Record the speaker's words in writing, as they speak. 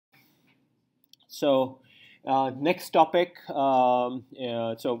So next topic.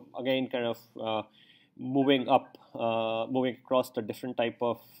 So again, kind of moving up, moving across the different type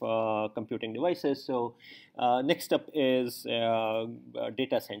of computing devices. So next up is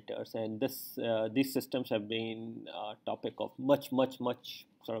data centers, and these systems have been a topic of much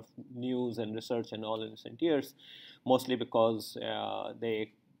sort of news and research and all in recent years, mostly because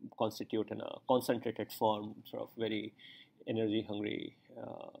they constitute in a concentrated form, sort of very energy hungry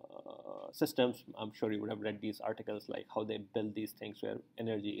systems. I'm sure you would have read these articles like how they build these things where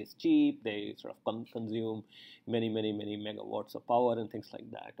energy is cheap, they sort of consume many megawatts of power and things like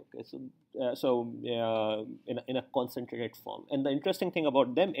that. Okay, so in a concentrated form. And the interesting thing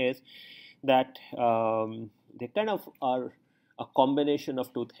about them is that they kind of are a combination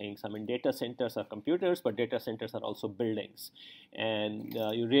of two things. I mean, data centers are computers, but data centers are also buildings, and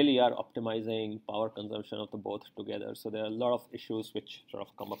you really are optimizing power consumption of the both together. So there are a lot of issues which sort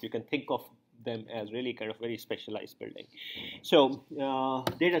of come up. You can think of them as really kind of very specialized building. So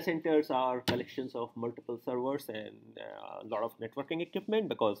data centers are collections of multiple servers and a lot of networking equipment,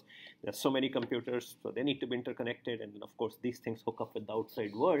 because there's so many computers, so they need to be interconnected, and of course these things hook up with the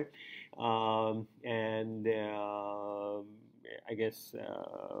outside world. I guess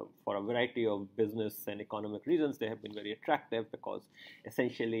for a variety of business and economic reasons, they have been very attractive, because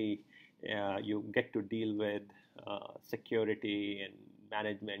essentially you get to deal with security and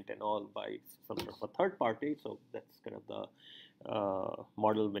management and all by some sort of a third party. So that's kind of the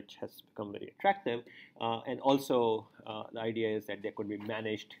model which has become very attractive. And also the idea is that they could be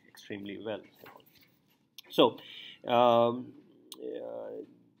managed extremely well. So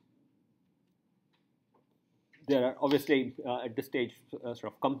there are obviously at this stage sort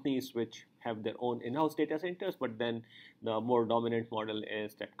of companies which have their own in-house data centers, but then the more dominant model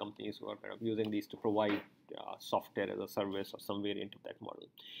is that companies who are kind of using these to provide software as a service or some variant of that model.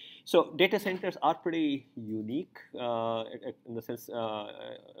 So data centers are pretty unique in the sense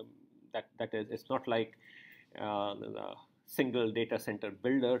that is, it's not like the single data center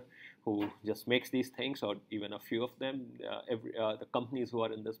builder who just makes these things, or even a few of them. The companies who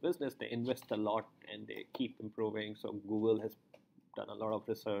are in this business, they invest a lot and they keep improving. So Google has done a lot of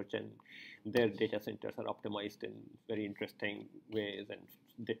research, and their data centers are optimized in very interesting ways, and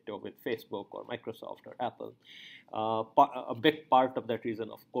ditto with Facebook or Microsoft or Apple. A big part of that reason,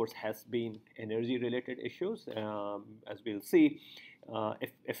 of course, has been energy-related issues. As we'll see,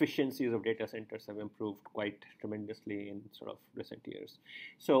 efficiencies of data centers have improved quite tremendously in sort of recent years.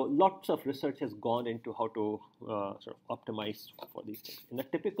 So lots of research has gone into how to sort of optimize for these things. In a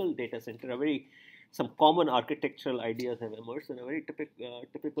typical data center, some common architectural ideas have emerged. In a very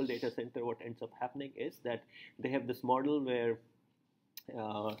typical data center, what ends up happening is that they have this model where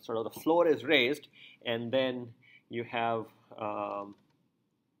sort of the floor is raised, and then you have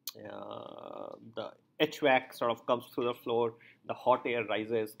the HVAC sort of comes through the floor, the hot air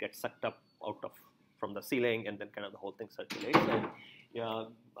rises, gets sucked up from the ceiling, and then kind of the whole thing circulates. And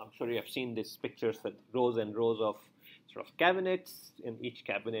I'm sure you have seen these pictures with rows and rows of sort of cabinets. In each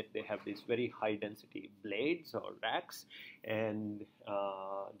cabinet, they have these very high density blades or racks, and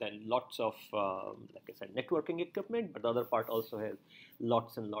then lots of, like I said, networking equipment, but the other part also has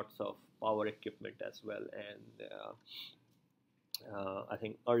lots and lots of power equipment as well. And I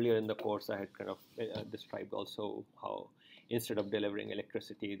think earlier in the course I had kind of described also how instead of delivering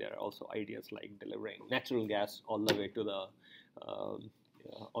electricity, there are also ideas like delivering natural gas all the way to the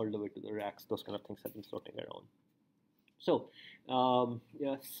racks. Those kind of things have been floating around. So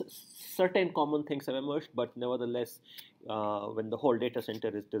certain common things have emerged, but nevertheless, when the whole data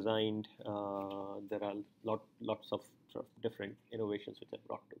center is designed, there are lots of sort of different innovations which are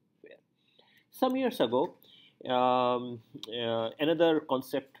brought to bear. Some years ago, another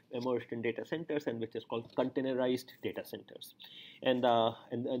concept emerged in data centers, and which is called containerized data centers. And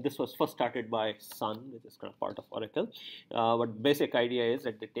this was first started by Sun, which is kind of part of Oracle. But basic idea is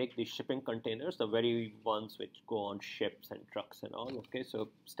that they take these shipping containers, the very ones which go on ships and trucks and all. Okay, so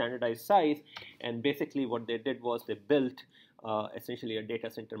standardized size, and basically what they did was they built essentially a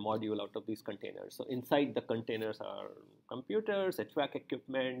data center module out of these containers. So inside the containers are computers, HVAC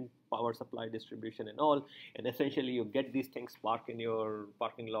equipment, power supply distribution and all, and essentially you get these things parked in your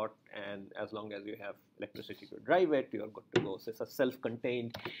parking lot, and as long as you have electricity to drive it, you are good to go. So it's a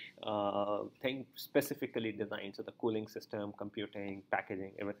self-contained thing, specifically designed, so the cooling system, computing,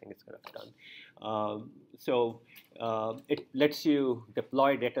 packaging, everything is kind of done. It lets you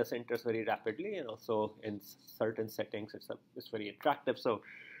deploy data centers very rapidly, and also in certain settings it's very attractive. So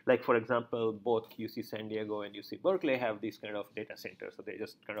like, for example, both UC San Diego and UC Berkeley have these kind of data centers. So they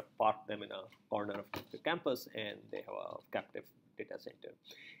just kind of park them in a corner of the campus, and they have a captive data center,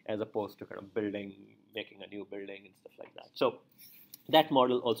 as opposed to kind of making a new building and stuff like that. So that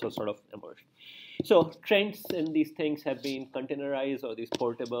model also sort of emerged. So trends in these things have been containerized or these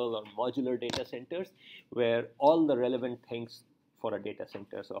portable or modular data centers, where all the relevant things for a data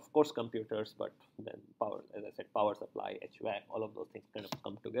center, so of course computers, but then power, as I said, power supply, HVAC, all of those things kind of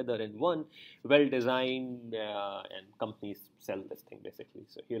come together in one well-designed, and companies sell this thing basically.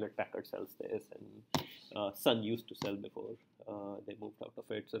 So Hewlett-Packard sells this, and Sun used to sell before they moved out of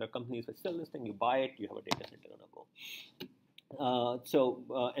it. So there are companies which sell this thing, you buy it, you have a data center on a go.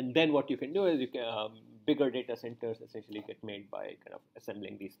 And then what you can do is you can bigger data centers essentially get made by kind of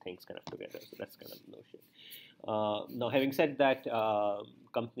assembling these things kind of together. So that's kind of the notion. Now, having said that,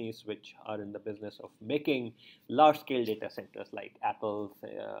 companies which are in the business of making large-scale data centers, like Apple,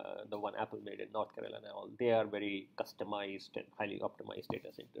 the one Apple made in North Carolina, they are very customized and highly optimized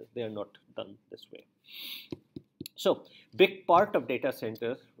data centers. They are not done this way. So, big part of data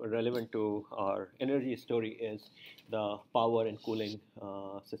centers relevant to our energy story is the power and cooling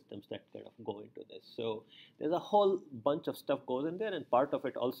systems that kind of go into this. So, there's a whole bunch of stuff goes in there, and part of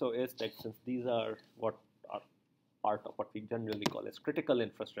it also is that since these are what are part of what we generally call as critical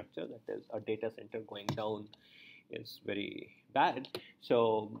infrastructure, that is a data center going down is very bad.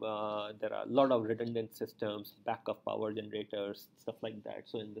 So there are a lot of redundant systems, backup power generators, stuff like that.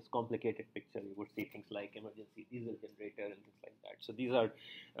 So in this complicated picture, you would see things like emergency diesel generator and things like that. So these are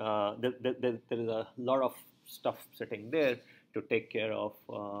there is a lot of stuff sitting there to take care of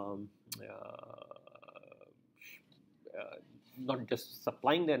not just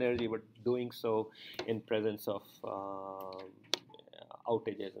supplying the energy, but doing so in presence of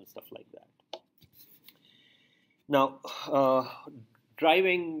outages and stuff like that. Now,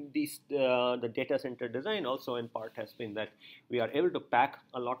 driving these the data center design also in part has been that we are able to pack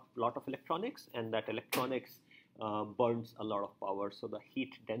a lot of electronics, and that electronics burns a lot of power. So the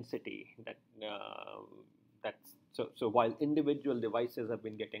heat density so while individual devices have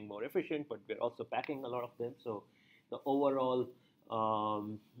been getting more efficient, but we're also packing a lot of them. So the overall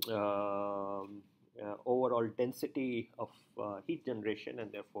overall density of heat generation,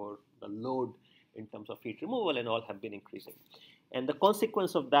 and therefore the load in terms of heat removal and all, have been increasing. And the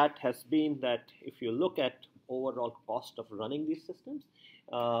consequence of that has been that if you look at overall cost of running these systems,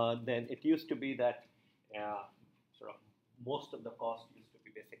 then it used to be that sort of most of the cost used to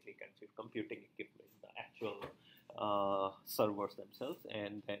be basically computing equipment, the actual servers themselves,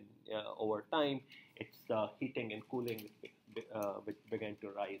 and then over time it's heating and cooling which began to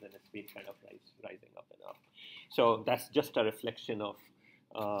rise, and it's been kind of rising up and up. So that's just a reflection of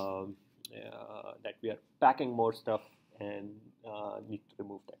that we are packing more stuff and need to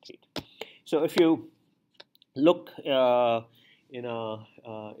remove that heat. So if you look in a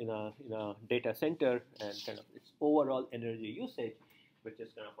data center and kind of its overall energy usage, which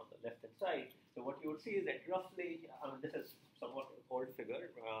is kind of on the left hand side, so what you would see is that roughly, this is somewhat an old figure,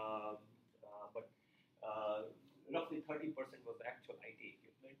 but roughly 30% was the actual IT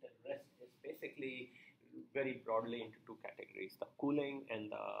equipment, and the rest is basically very broadly into two categories: the cooling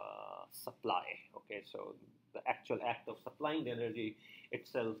and the supply. Okay, so the actual act of supplying the energy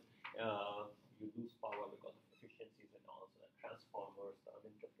itself, you lose power because of efficiencies and all. So the transformers, the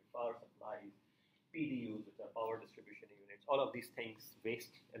uninterrupted power supplies, PDUs, which are power distribution units, all of these things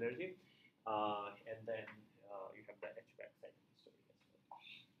waste energy, and then you have the HVAC side of the story as well.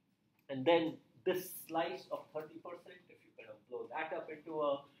 And then this slice of 30%, if you kind of blow that up into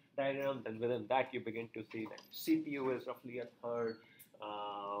a diagram, then within that you begin to see that CPU is roughly a third,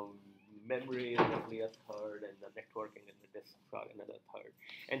 memory is roughly a third, and the networking and the disk are another third.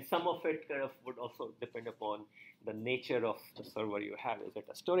 And some of it kind of would also depend upon the nature of the server you have. Is it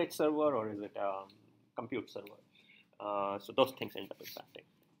a storage server or is it a compute server? So those things end up impacting.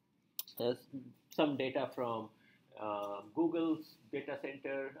 There's some data from Google's data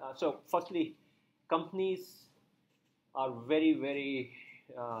center. So firstly, companies are very, very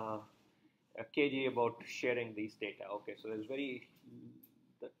cagey about sharing these data. Okay, so there's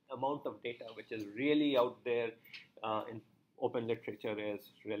the amount of data which is really out there in open literature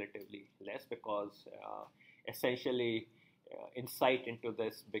is relatively less, because essentially insight into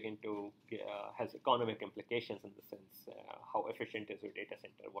this has economic implications, in the sense how efficient is your data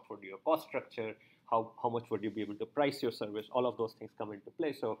center, what would be your cost structure, how much would you be able to price your service, all of those things come into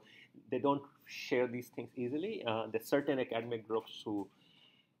play. So they don't share these things easily. There's certain academic groups who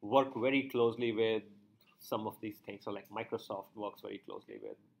work very closely with some of these things. So like Microsoft works very closely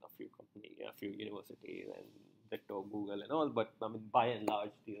with a few companies, a few universities, and Ditto, Google and all, but I mean, by and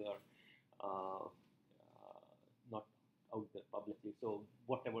large, these are not out there publicly. So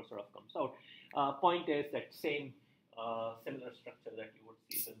whatever sort of comes out. Point is that same similar structure that you would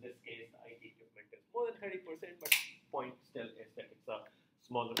see. So in this case, the IT equipment is more than 30%, but point still is that it's a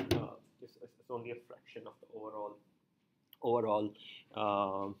smaller, it's only a fraction of the overall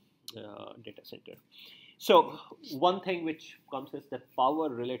data center. So one thing which comes is that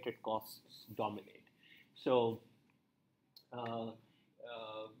power-related costs dominate. So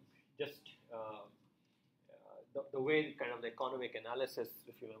just the way kind of the economic analysis,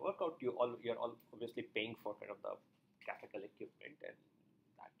 if you work out, you're obviously paying for kind of the capital equipment, and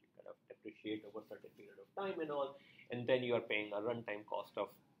that you kind of depreciate over a certain period of time and all, and then you are paying a runtime cost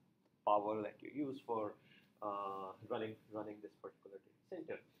of power that you use for running this particular data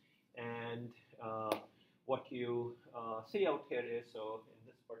center. And what you see out here is, so in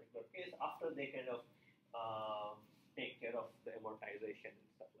this particular case, after they kind of take care of the amortization and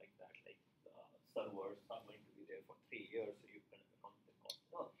stuff like that, like servers are going to be there for 3 years, so you kind of account the cost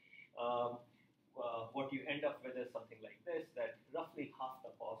and all. What you end up with is something like this, that roughly half the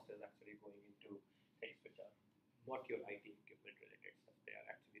cost is actually going into things which are not your IT equipment related stuff. They are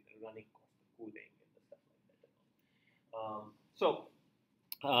actually the running cost, the cooling, and the stuff like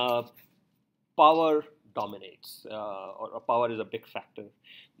that. Power dominates, or power is a big factor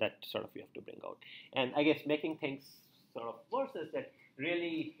that sort of you have to bring out. And I guess making things sort of worse is that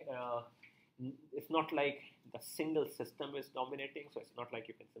really it's not like the single system is dominating. So it's not like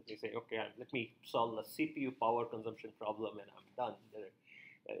you can simply say, okay, let me solve the CPU power consumption problem and I'm done.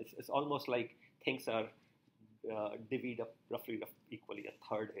 It's almost like things are divvied up roughly equally, a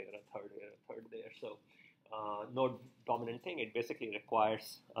third here, a third here, a third there. So no dominant thing. It basically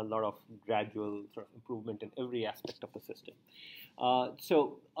requires a lot of gradual sort of improvement in every aspect of the system.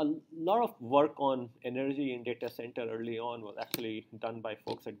 So a lot of work on energy in data center early on was actually done by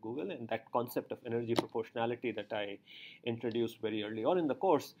folks at Google, and that concept of energy proportionality that I introduced very early on in the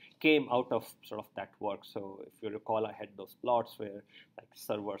course came out of sort of that work. So if you recall, I had those plots where like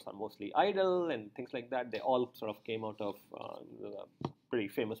servers are mostly idle and things like that. They all sort of came out of the pretty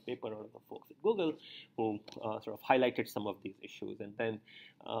famous paper out of the folks at Google who sort of highlighted some of these issues. And then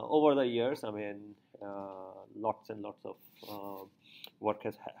over the years, I mean, lots and lots of work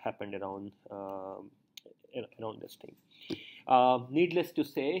has happened around this thing. Needless to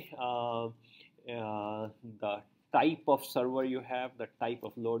say, the type of server you have, the type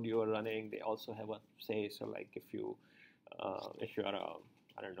of load you are running, they also have a say. So like if you are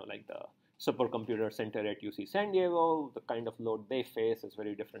I don't know, like the supercomputer center at UC San Diego, the kind of load they face is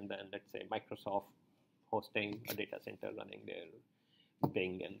very different than, let's say, Microsoft hosting a data center running their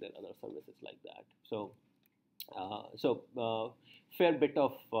Bing and their other services like that. So, fair bit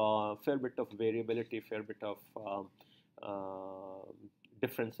of variability, fair bit of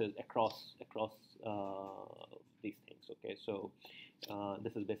differences across these things. Okay, so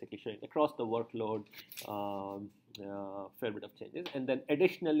this is basically showing across the workload. Fair bit of changes, and then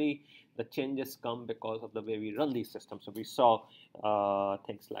additionally the changes come because of the way we run these systems. So we saw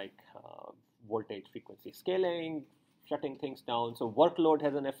things like voltage frequency scaling, shutting things down. So workload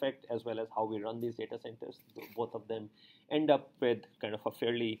has an effect as well as how we run these data centers. So both of them end up with kind of a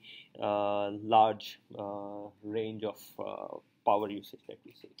fairly large range of power usage that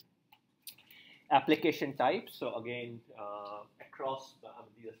we see. Application types. So again, across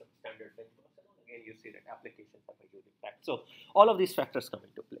these are some standard benchmarks. Again, you see that applications have a huge impact. So all of these factors come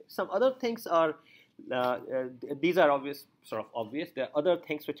into play. Some other things are, these are obvious. There are other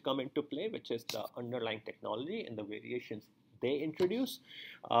things which come into play, which is the underlying technology and the variations they introduce.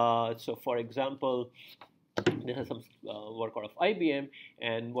 So for example, this is some work out of IBM,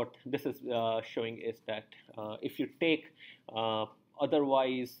 and what this is showing is that if you take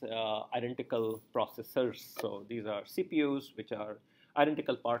otherwise identical processors, so these are CPUs which are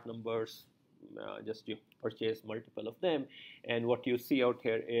identical part numbers, just you purchase multiple of them, and what you see out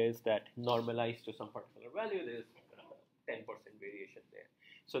here is that normalized to some particular value, there is 10% variation there.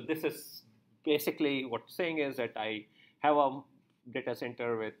 So this is basically what it's saying is that I have a data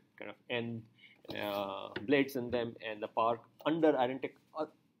center with kind of n blades in them, and the power under identical,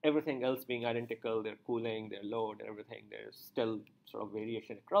 everything else being identical, their cooling, their load, everything, there's still sort of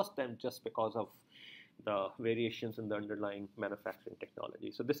variation across them just because of the variations in the underlying manufacturing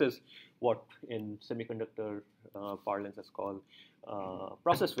technology. So this is what in semiconductor parlance is called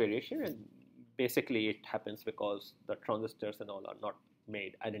process variation, and basically it happens because the transistors and all are not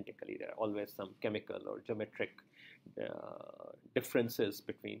made identically. There are always some chemical or geometric differences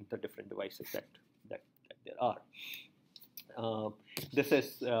between the different devices that there are. This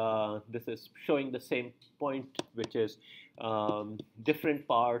is showing the same point, which is different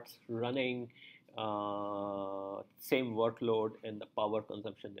parts running same workload and the power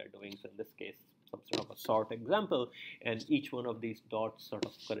consumption they're doing. So in this case, some sort of a sort example, and each one of these dots sort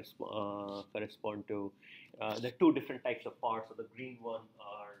of correspond to the two different types of parts. So the green one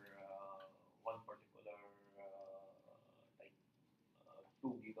are one particular type, 2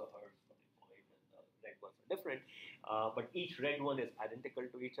 gigahertz floating point, and the red ones are different. But each red one is identical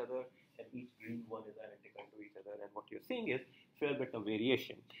to each other, and each green one is identical to each other. And what you're seeing is fair bit of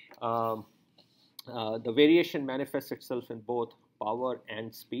variation. The variation manifests itself in both power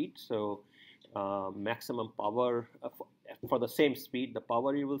and speed. So maximum power for the same speed, the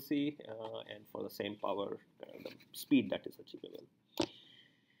power you will see, and for the same power, the speed that is achievable.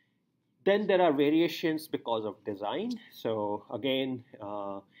 Then there are variations because of design. So again,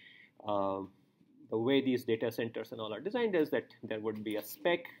 the way these data centers and all are designed is that there would be a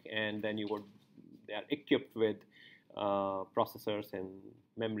spec, and then they are equipped with processors and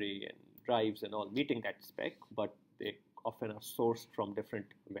memory and drives and all meeting that spec, but they often are sourced from different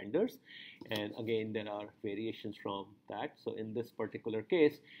vendors. And again, there are variations from that. So in this particular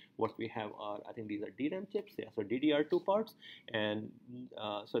case, what we have are, I think these are DRAM chips, yeah, so DDR2 parts, and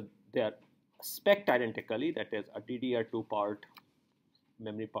so they are spec'd identically, that is a DDR2 part,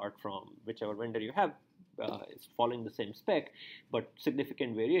 memory part from whichever vendor you have is following the same spec, but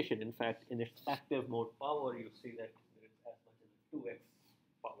significant variation. In fact, in its active mode power, you see that there is as much as 2x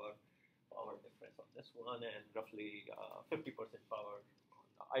power difference on this one, and roughly 50% power on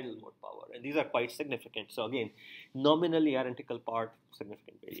the idle mode power, and these are quite significant. So again, nominally identical part,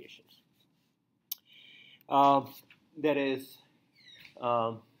 significant variations. There is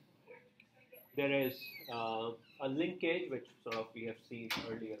a linkage, which sort of we have seen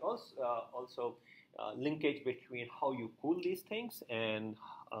earlier also linkage between how you cool these things and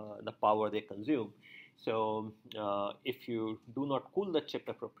the power they consume. So if you do not cool the chip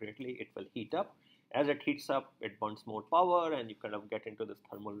appropriately, it will heat up. As it heats up, it burns more power, and you kind of get into this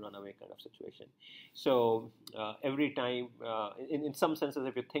thermal runaway kind of situation. So every time, in some senses,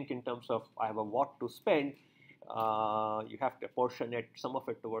 if you think in terms of I have a watt to spend, you have to apportion it, some of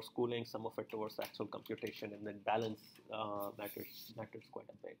it towards cooling, some of it towards actual computation, and then balance matters quite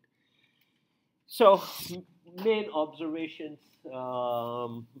a bit. So main observations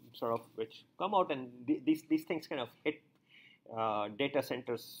sort of which come out, and these things kind of hit data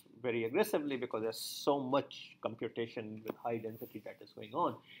centers very aggressively because there's so much computation with high density that is going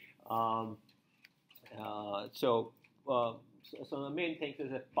on. So the main thing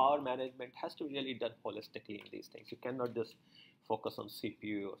is that power management has to be really done holistically in these things. You cannot just focus on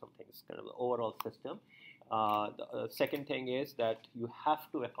CPU or something. It's kind of the overall system. The second thing is that you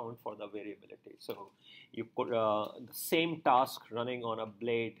have to account for the variability. So you put the same task running on a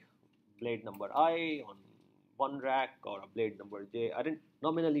blade number I on one rack, or a blade number J,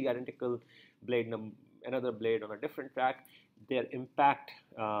 nominally identical another blade on a different rack. Their impact,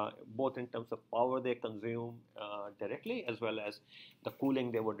 both in terms of power they consume directly, as well as the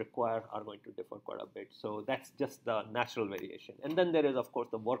cooling they would require, are going to differ quite a bit. So that's just the natural variation. And then there is, of course,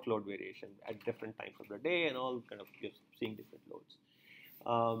 the workload variation at different times of the day, and all kind of just seeing different loads.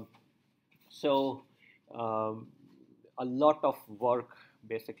 A lot of work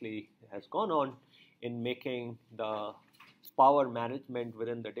basically has gone on in making the power management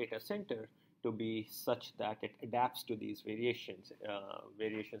within the data center to be such that it adapts to these variations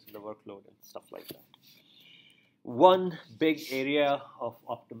in the workload and stuff like that. One big area of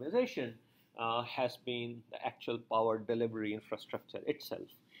optimization has been the actual power delivery infrastructure itself.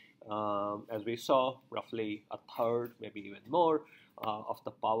 As we saw, roughly a third, maybe even more, of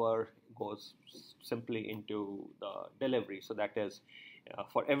the power goes simply into the delivery. So that is,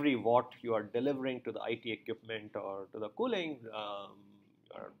 for every watt you are delivering to the IT equipment or to the cooling, you are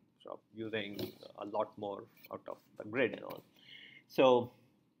sort of using a lot more out of the grid and all. So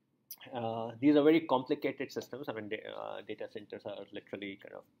these are very complicated systems. I mean, data centers are literally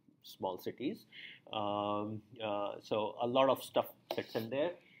kind of small cities. So a lot of stuff fits in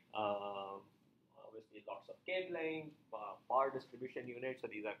there. Obviously, lots of cabling, power distribution units. So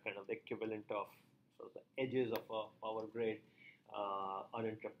these are kind of the equivalent of sort of the edges of a power grid.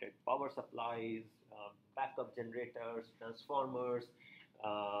 Uninterrupted power supplies, backup generators, transformers,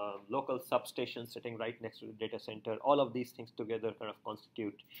 local substations sitting right next to the data center. All of these things together kind of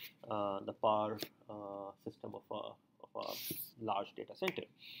constitute the power system of a large data center.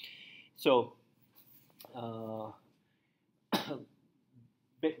 So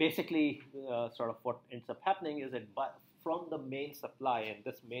basically, sort of what ends up happening is that from the main supply, and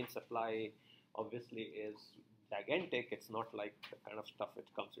this main supply obviously is gigantic. It's not like the kind of stuff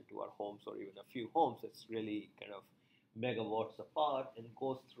that comes into our homes or even a few homes. It's really kind of megawatts of power and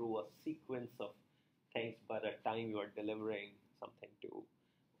goes through a sequence of things by the time you are delivering something to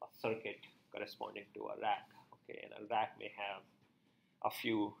a circuit corresponding to a rack. Okay, and a rack may have a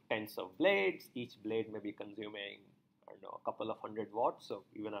few tens of blades. Each blade may be consuming, I don't know, a couple of 100 watts. So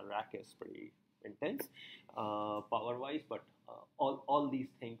even a rack is pretty intense power-wise. But all these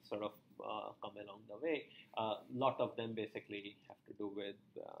things sort of come along the way. A lot of them basically have to do with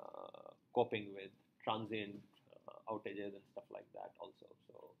coping with transient outages and stuff like that also.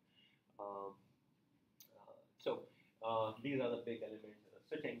 So these are the big elements: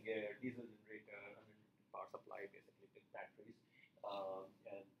 switching gear, diesel generator, power supply, basically big batteries,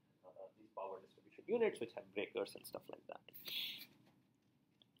 and these power distribution units which have breakers and stuff like that.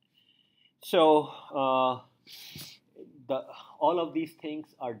 So all of these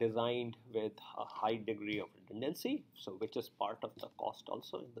things are designed with a high degree of redundancy, so which is part of the cost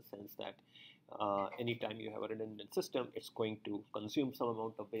also, in the sense that anytime you have a redundant system, it's going to consume some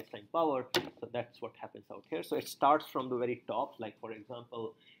amount of baseline power. So that's what happens out here. So it starts from the very top, like for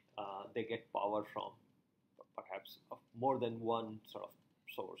example, they get power from perhaps more than one sort of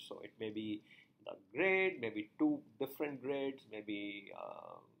source. So it may be the grid, maybe two different grids, maybe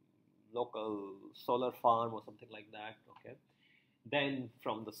local solar farm or something like that. Okay. Then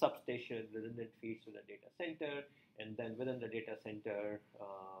from the substation, redundant feeds to the data center, and then within the data center,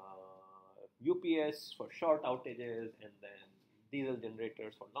 UPS for short outages, and then diesel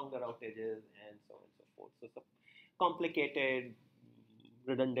generators for longer outages, and so on and so forth. So it's a complicated,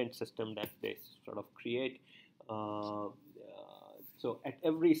 redundant system that they sort of create. So at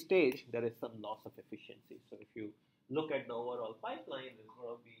every stage, there is some loss of efficiency. So if you look at the overall pipeline, there's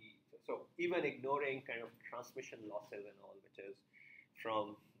going to be, so even ignoring kind of transmission losses and all, which is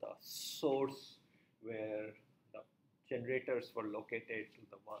from the source where the generators were located to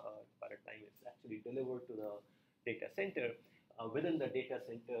the by the time it's actually delivered to the data center. Within the data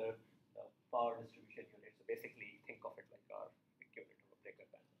center, the power distribution unit. So basically, think of it like our equivalent of a breaker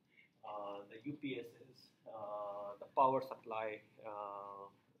panel. The UPSs, the power supply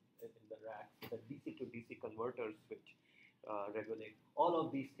in the racks, the DC to DC converters, which regulate all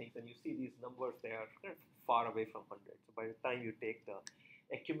of these things, and you see these numbers, they are kind of far away from 100. So by the time you take the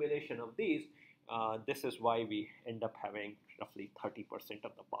accumulation of these, this is why we end up having roughly 30%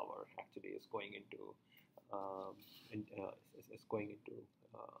 of the power actually is going into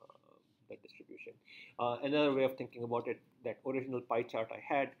the distribution. Another way of thinking about it, that original pie chart I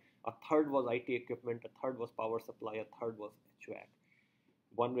had, a third was IT equipment, a third was power supply, a third was HVAC.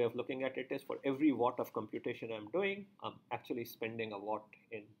 One way of looking at it is for every watt of computation I'm doing, I'm actually spending a watt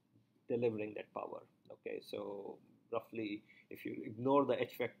in delivering that power. Okay, so roughly, if you ignore the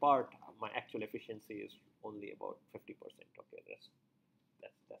HVAC part, my actual efficiency is only about 50%. Okay, that's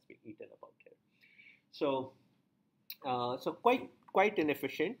being eaten about here. So, so quite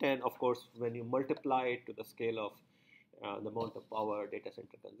inefficient, and of course, when you multiply it to the scale of the amount of power data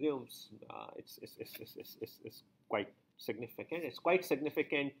center consumes, it's quite significant. It's quite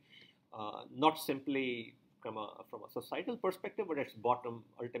significant, not simply from a societal perspective, but it's bottom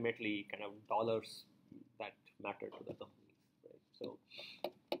ultimately kind of dollars that matter to the companies. Right?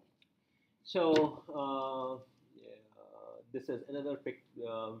 So this is another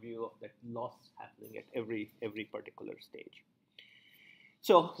view of that loss happening at every particular stage.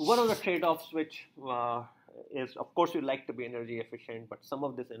 So one of the trade-offs, which is, of course, you like to be energy efficient, but some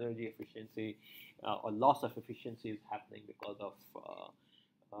of this energy efficiency or loss of efficiency is happening because of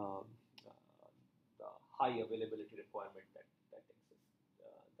the high availability requirement that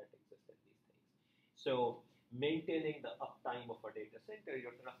exists in these things. So maintaining the uptime of a data center,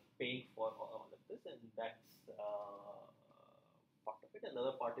 you're kind of paying for all of this, and that's part of it.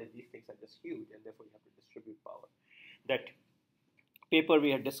 Another part is these things are just huge, and therefore you have to distribute power. That paper we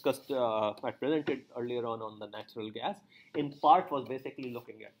had discussed, I presented earlier on the natural gas, in part was basically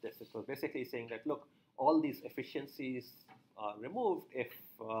looking at this. It was basically saying that, look, all these efficiencies are removed if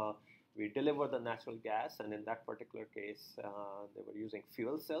we deliver the natural gas, and in that particular case, they were using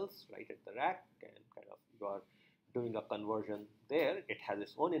fuel cells right at the rack, and kind of you are doing a conversion there. It has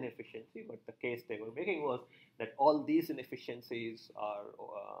its own inefficiency, but the case they were making was that all these inefficiencies are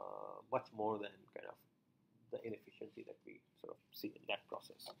much more than kind of the inefficiency that we sort of see in that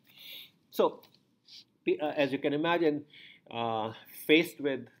process. So, as you can imagine, faced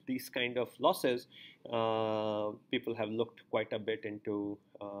with these kind of losses, people have looked quite a bit into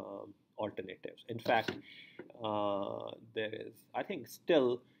alternatives. In fact, there is, I think,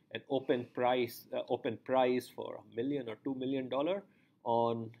 still an open price for $1 million or $2 million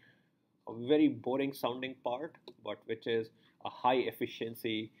on a very boring sounding part, but which is a high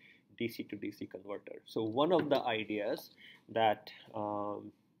efficiency DC to DC converter. So one of the ideas that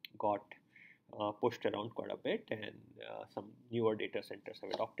got pushed around quite a bit, and some newer data centers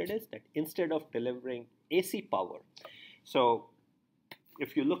have adopted, is that instead of delivering AC power, so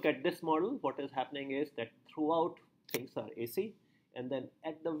if you look at this model, what is happening is that throughout things are AC, and then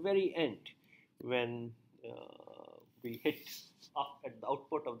at the very end, when we hit up at the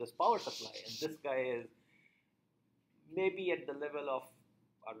output of this power supply, and this guy is maybe at the level of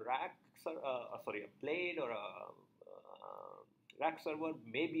a rack, sorry, a blade or a rack server,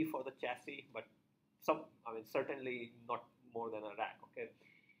 maybe for the chassis, but certainly not more than a rack. Okay,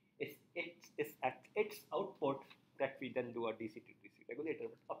 it's at its output that we then do a DC to DC regulator.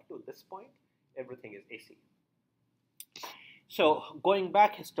 But up to this point, everything is AC. So going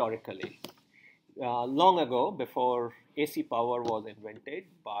back historically, long ago, before AC power was invented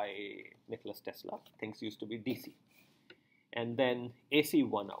by Nikola Tesla, things used to be DC. And then AC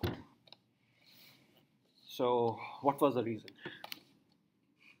won out. So what was the reason?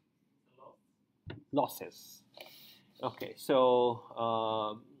 Losses. Okay,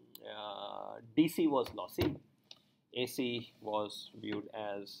 so DC was lossy. AC was viewed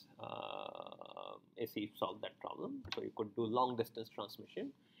as AC solved that problem, so you could do long distance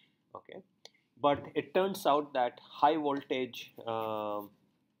transmission. Okay, but it turns out that high voltage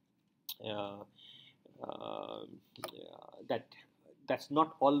that's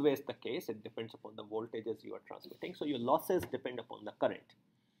not always the case. It depends upon the voltages you are transmitting. So your losses depend upon the current.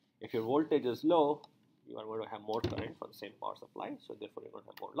 If your voltage is low, you are going to have more current for the same power supply, so therefore you're going to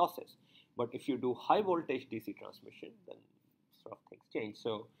have more losses. But if you do high voltage DC transmission, then sort of things change.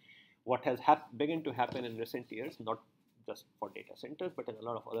 So what has begun to happen in recent years, not just for data centers, but in a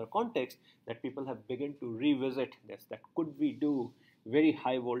lot of other contexts, that people have begun to revisit this, that could we do very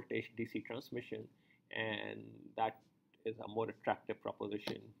high voltage DC transmission, and that is a more attractive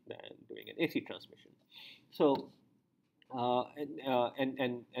proposition than doing an AC transmission. So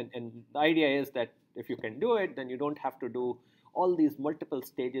and the idea is that if you can do it, then you don't have to do all these multiple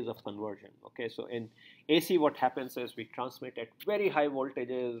stages of conversion. Okay, so in AC, what happens is we transmit at very high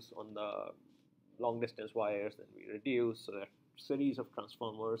voltages on the long distance wires, then we reduce, so that series of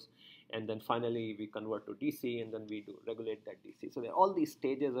transformers, and then finally we convert to DC, and then we do regulate that DC. So there are all these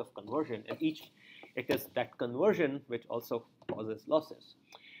stages of conversion, and it is that conversion which also causes losses.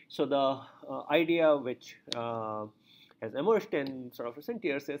 So the idea which has emerged in sort of recent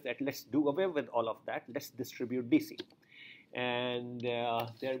years is that let's do away with all of that, let's distribute DC, and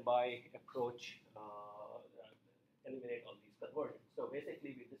thereby eliminate all these conversions. So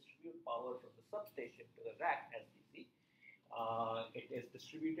basically we distribute power from the substation to the rack as DC. It is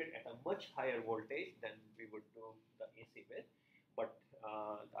distributed at a much higher voltage than we would do the AC with, but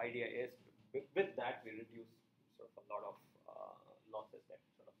the idea is with that we reduce sort of a lot of losses that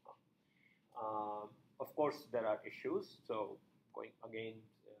sort of come. Of course, there are issues. So going again,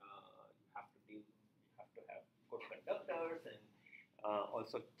 you have to have good conductors, and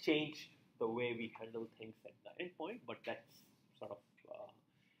also change the way we handle things at the endpoint. But that's sort of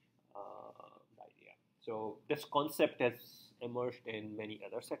the idea. So this concept has emerged in many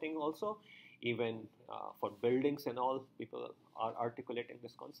other settings also. Even for buildings and all, people are articulating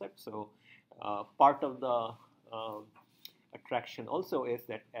this concept. So part of the attraction also is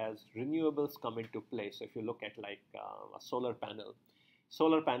that as renewables come into play, so if you look at like a solar panel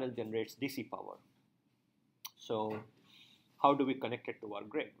generates DC power. So how do we connect it to our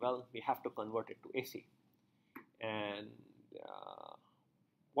grid? Well, we have to convert it to AC. And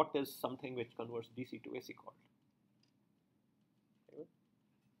what is something which converts DC to AC called?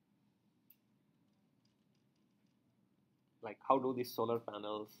 Like, how do these solar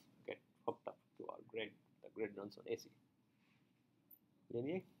panels get hooked up to our grid? The grid runs on AC.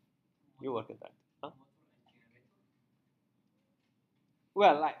 Lenny, you work in that, huh?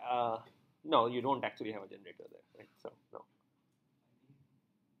 Well, no, you don't actually have a generator there, right? So no.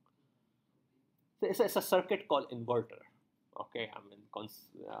 So it's a circuit called inverter. Okay, I mean,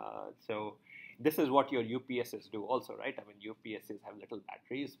 so this is what your UPSs do also, right? I mean, UPSs have little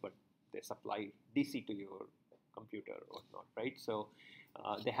batteries, but they supply DC to your computer or not, right? So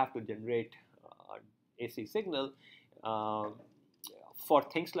they have to generate AC signal. For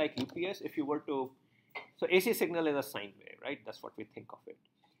things like UPS, if you were to, so AC signal is a sine wave, right? That's what we think of it.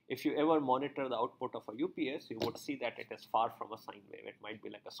 If you ever monitor the output of a UPS, you would see that it is far from a sine wave. It might be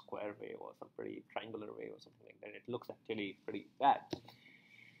like a square wave or some pretty triangular wave or something like that. It looks actually pretty bad.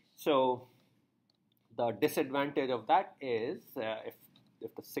 So the disadvantage of that is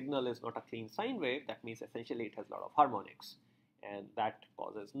if the signal is not a clean sine wave, that means essentially it has a lot of harmonics, and that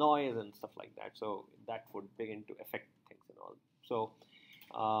causes noise and stuff like that. So that would begin to affect things and all. So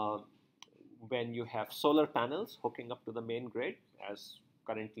when you have solar panels hooking up to the main grid, as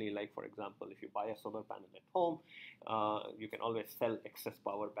currently, like for example, if you buy a solar panel at home, you can always sell excess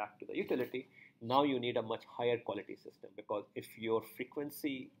power back to the utility. Now you need a much higher quality system, because if your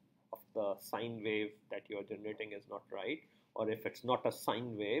frequency of the sine wave that you are generating is not right, or if it's not a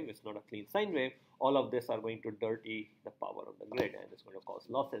sine wave, it's not a clean sine wave, all of this are going to dirty the power of the grid, and it's going to cause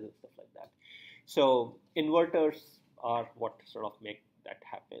losses and stuff like that. So inverters are what sort of make that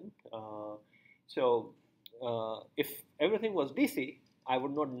happen. If everything was DC, I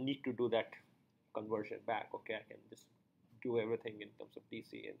would not need to do that conversion back. Okay, I can just do everything in terms of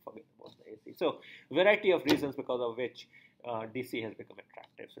DC and forget about the AC. So variety of reasons because of which DC has become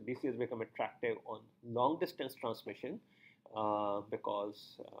attractive. So DC has become attractive on long distance transmission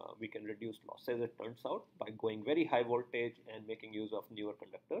because we can reduce losses, it turns out, by going very high voltage and making use of newer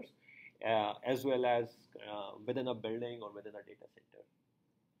conductors, as well as within a building or within a data center.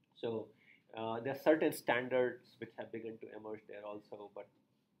 So there are certain standards which have begun to emerge there also, but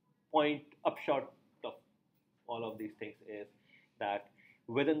upshot of all of these things is that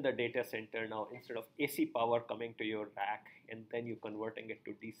within the data center now, instead of AC power coming to your rack and then you converting it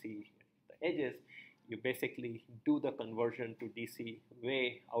to DC at the edges, you basically do the conversion to DC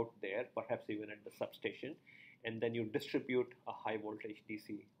way out there, perhaps even at the substation, and then you distribute a high voltage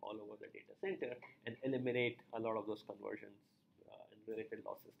DC all over the data center and eliminate a lot of those conversions and related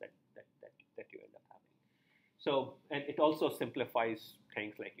losses that you end up having. So, and it also simplifies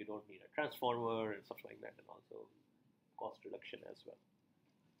things, like you don't need a transformer and stuff like that, and also cost reduction as well.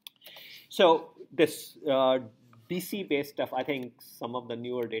 So this DC based stuff, I think some of the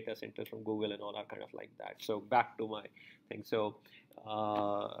newer data centers from Google and all are kind of like that. So back to my thing. So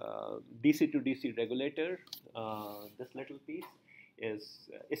DC to DC regulator, this little piece is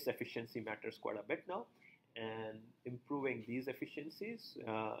its efficiency matters quite a bit now, and improving these efficiencies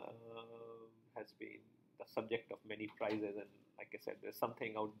has been the subject of many prizes. And like I said, there's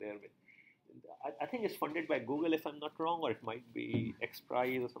something out there with, I think it's funded by Google if I'm not wrong, or it might be X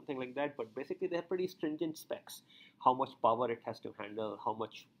Prize or something like that, but basically they have pretty stringent specs, how much power it has to handle, how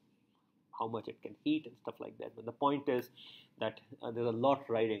much it can heat and stuff like that. But the point is that there's a lot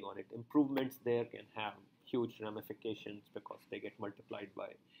riding on it. Improvements there can have huge ramifications because they get multiplied by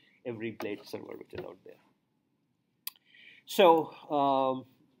every blade server which is out there. So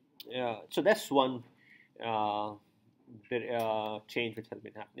so that's one change which has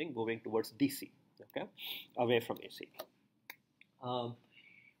been happening, moving towards DC, okay, away from AC.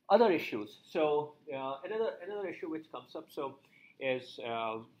 Other issues. So another issue which comes up is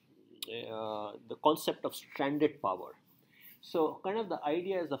the concept of stranded power. So kind of the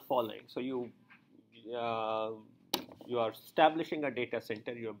idea is the following. So you are establishing a data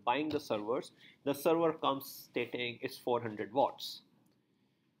center, you're buying the servers, the server comes stating it's 400 watts.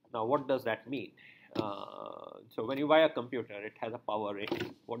 Now what does that mean? So when you buy a computer, it has a power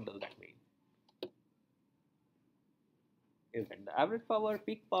rating. What does that mean? Is it the average power,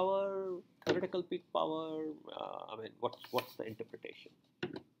 peak power, theoretical peak power? I mean, what's the interpretation?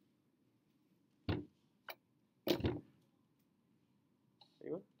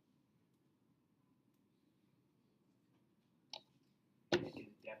 Anyone? It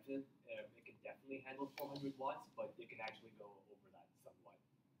can definitely handle 400 watts, but it can actually go over that somewhat.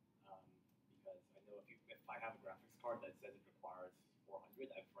 Because I know if I have a graphics card that says it requires 400,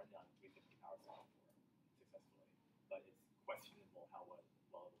 I've run it on 350 power supply successfully. But it's questionable how well it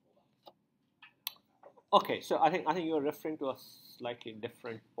will hold up. Okay, so I think you're referring to a slightly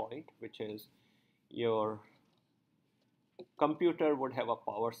different point, which is your computer would have a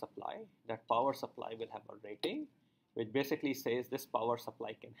power supply. That power supply will have a rating, which basically says this power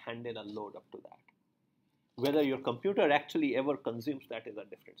supply can handle a load up to that. Whether your computer actually ever consumes that is a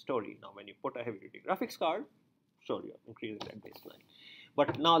different story. Now, when you put a heavy-duty graphics card, sure, you're increasing that baseline.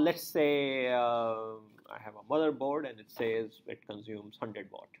 But now let's say I have a motherboard and it says it consumes 100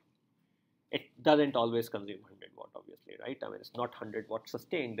 watt. It doesn't always consume 100 watt, obviously, right? I mean, it's not 100 watt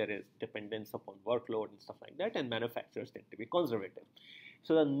sustained. There is dependence upon workload and stuff like that, and manufacturers tend to be conservative.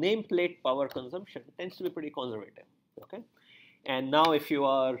 So the nameplate power consumption tends to be pretty conservative, okay? And now if you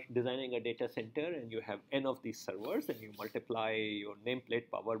are designing a data center and you have n of these servers and you multiply your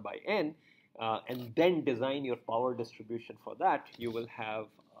nameplate power by n and then design your power distribution for that, you will have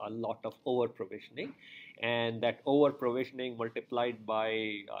a lot of over provisioning, and that over provisioning multiplied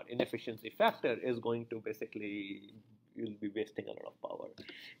by inefficiency factor is going to basically, you'll be wasting a lot of power.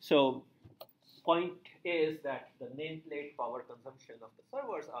 So point is that the nameplate power consumption of the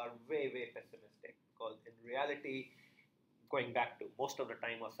servers are way pessimistic, because in reality, going back to most of the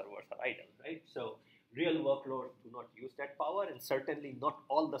time our servers are idle, right? So real workloads do not use that power, and certainly not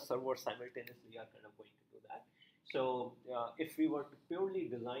all the servers simultaneously are kind of going to do that. So if we were to purely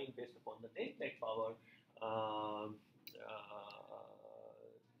design based upon the nameplate power,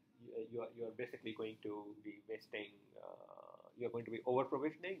 you are basically going to be wasting, you're going to be over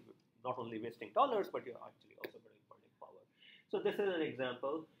provisioning, not only wasting dollars, but you're actually also burning power. So this is an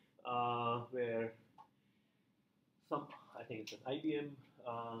example where I think it's an IBM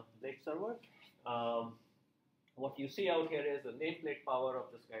Blade server. What you see out here is the nameplate power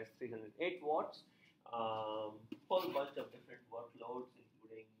of this guy is 308 watts. Whole bunch of different workloads,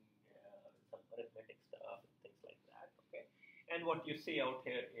 including some arithmetic stuff and things like that. Okay, and what you see out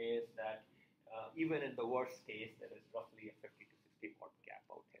here is that even in the worst case, there is roughly a 50 to 60 watt gap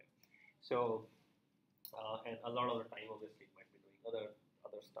out here. So, and a lot of the time, obviously, you might be doing other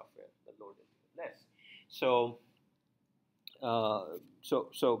stuff where the load is less. So,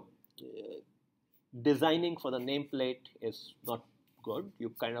 designing for the nameplate is not good. You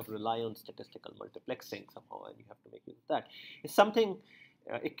kind of rely on statistical multiplexing somehow, and you have to make use of that. It's something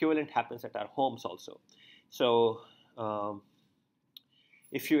equivalent happens at our homes also. So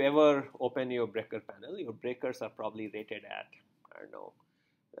if you ever open your breaker panel, your breakers are probably rated at, I don't know,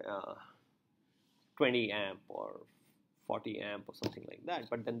 20 amp or 40 amp or something like that,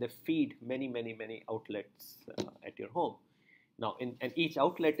 but then they feed many outlets at your home. Now, and each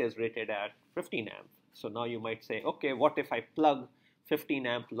outlet is rated at 15 amp. So now you might say, okay, what if I plug 15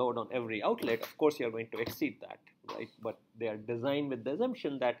 amp load on every outlet? Of course, you're going to exceed that, right? But they are designed with the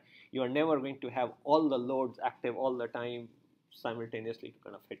assumption that you are never going to have all the loads active all the time simultaneously to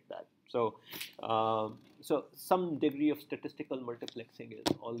kind of hit that. So, so some degree of statistical multiplexing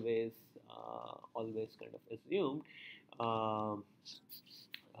is always kind of assumed.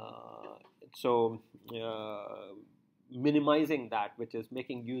 Minimizing that, which is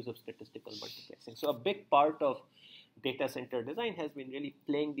making use of statistical multiplexing. So a big part of data center design has been really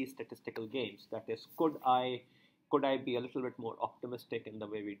playing these statistical games. That is, could I be a little bit more optimistic in the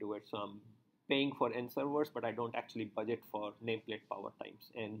way we do it? So I'm paying for n servers, but I don't actually budget for nameplate power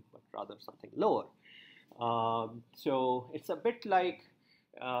times n, but rather something lower. So it's a bit like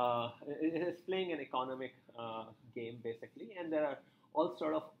it is playing an economic game basically, and there are all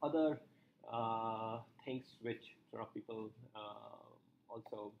sort of other things which sort of people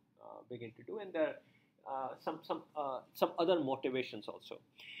also begin to do, and there are some other motivations also.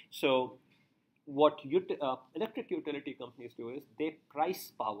 So what electric utility companies do is they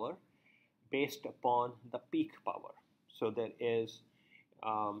price power based upon the peak power. So there is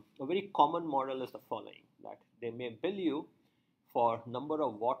a very common model is the following, that they may bill you for number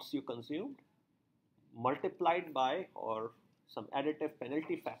of watts you consumed multiplied by or some additive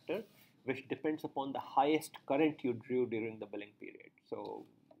penalty factor, which depends upon the highest current you drew during the billing period. So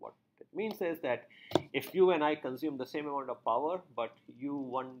what it means is that if you and I consume the same amount of power, but you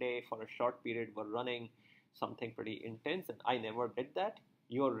one day for a short period were running something pretty intense and I never did that,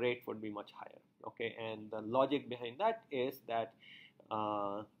 your rate would be much higher. Okay, and the logic behind that is that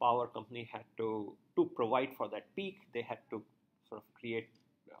power company had to provide for that peak, they had to sort of create,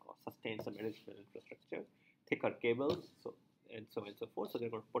 sustain some additional infrastructure, thicker cables, and so on and so forth. So they're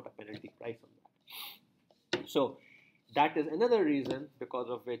going to put a penalty price on that. So that is another reason because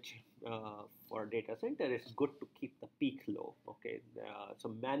of which for a data center it's good to keep the peak low. Okay, so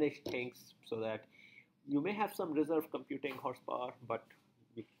manage things so that you may have some reserve computing horsepower, but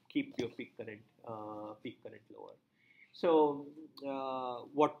you keep your peak current lower. So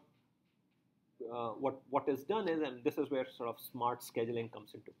what is done is, and this is where sort of smart scheduling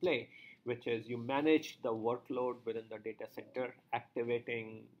comes into play, which is you manage the workload within the data center,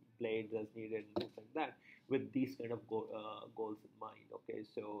 activating blades as needed and things like that, with these kind of goals in mind. Okay,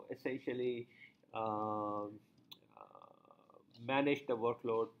 so essentially manage the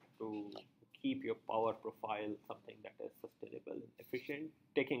workload to keep your power profile something that is sustainable and efficient,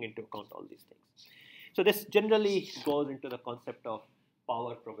 taking into account all these things. So this generally goes into the concept of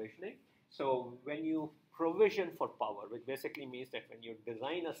power provisioning. So when you provision for power, which basically means that when you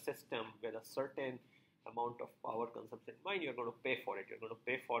design a system with a certain amount of power consumption in mind, you're going to pay for it. You're going to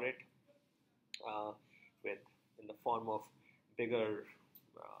pay for it in the form of bigger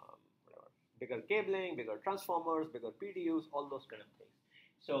cabling, bigger transformers, bigger PDUs, all those kind of things.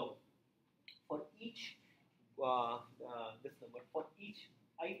 So for each for each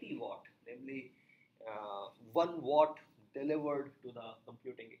IT watt, namely 1 watt delivered to the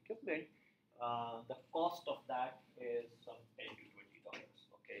computing equipment, the cost of that is some $10 to $20.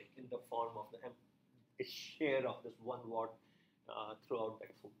 Okay, in the form of a share of this 1 watt throughout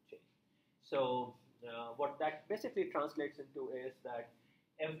that food chain. So what that basically translates into is that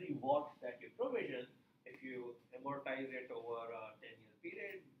every watt that you provision, if you amortize it over a 10-year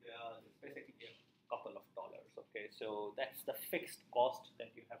period, it's basically a couple of dollars. Okay, so that's the fixed cost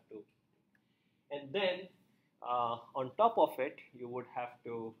that you have to, and then on top of it, you would have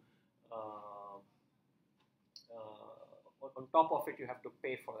to, on top of it, you have to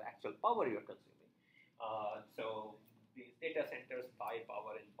pay for the actual power you're consuming. So these data centers buy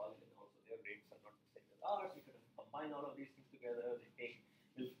power in bulk, and also their rates are not the same as ours. You can combine all of these things together.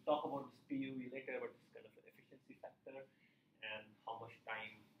 We'll talk about this PUE later, but it's kind of an efficiency factor and how much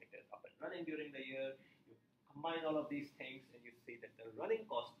time it is up and running during the year. You combine all of these things, and you see that the running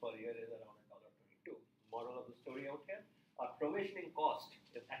cost per year is around $1.22. Moral of the story out here: our provisioning cost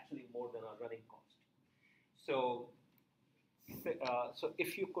is actually more than our running cost. So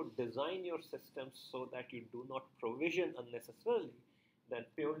if you could design your systems so that you do not provision unnecessarily, then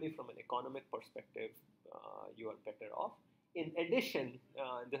purely from an economic perspective, you are better off. In addition,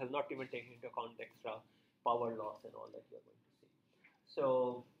 this is not even taking into account the extra power loss and all that you are going to see.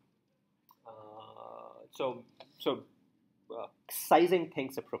 So sizing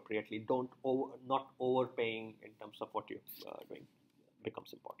things appropriately, not overpaying in terms of what you're doing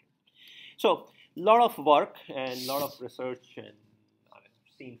becomes important. So a lot of work and a lot of research, and I've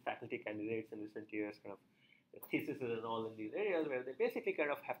seen faculty candidates in recent years kind of theses and all in these areas where they basically kind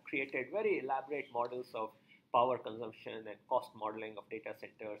of have created very elaborate models of power consumption and cost modeling of data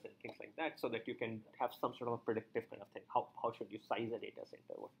centers and things like that, so that you can have some sort of a predictive kind of thing. How should you size a data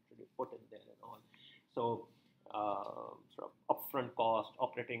center? What should you put in there and all? So sort of upfront cost,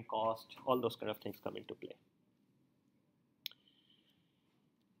 operating cost, all those kind of things come into play.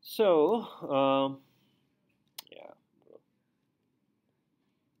 So, yeah.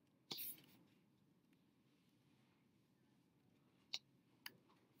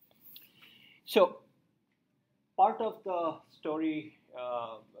 So, part of the story,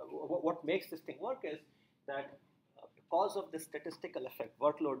 what makes this thing work is that because of the statistical effect,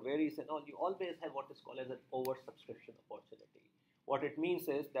 workload varies and all, you always have what is called as an oversubscription opportunity. What it means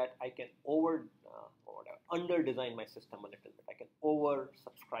is that I can under-design my system a little bit. I can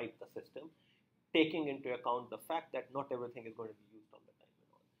oversubscribe the system, taking into account the fact that not everything is going to be used all the time and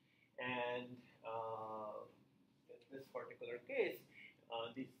all. And in this particular case,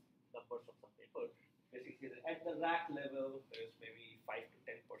 these numbers of some paper basically at the rack level, there's maybe 5 to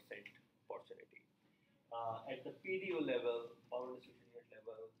 10% opportunity. At the PDO level, power distribution unit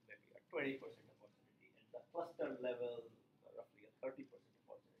level, maybe a 20% opportunity. At the cluster level, roughly a 30%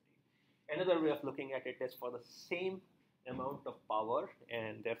 opportunity. Another way of looking at it is for the same amount of power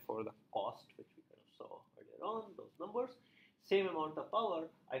and therefore the cost, which we kind of saw earlier on, those numbers, same amount of power,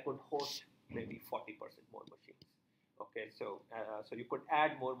 I could host maybe 40% more machines. Okay, so you could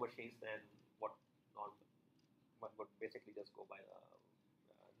add more machines than what one would basically just go by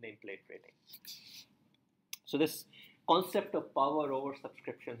the nameplate rating. So this concept of power over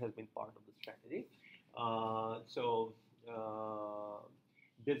subscription has been part of the strategy.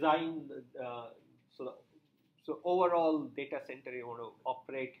 Design, so overall data center you want to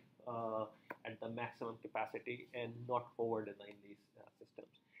operate at the maximum capacity and not over design these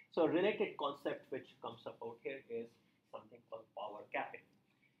systems. So a related concept which comes up out here is something called power capping.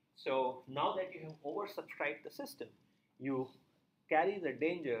 So now that you have oversubscribed the system, you carry the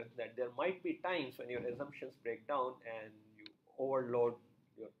danger that there might be times when your assumptions break down and you overload,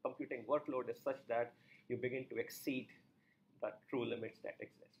 your computing workload is such that you begin to exceed the true limits that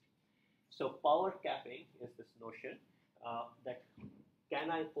exist. So power capping is this notion that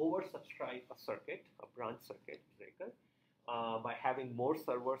can I oversubscribe a circuit, a branch circuit breaker, by having more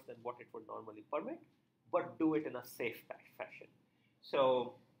servers than what it would normally permit, but do it in a safe fashion.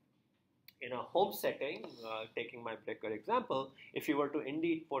 So in a home setting, taking my breaker example, if you were to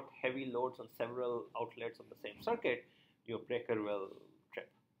indeed put heavy loads on several outlets of the same circuit, your breaker will trip.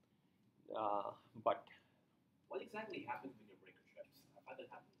 But what exactly happens when your breaker trips? I've had that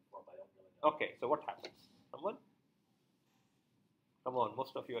happen before, but I don't really know. Okay, so what happens? Someone? Come on,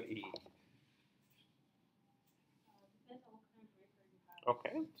 most of you are EE. Depends on what kind of breaker you have.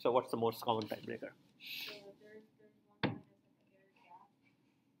 Okay, so what's the most common type breaker? So there's one that has like an air gap.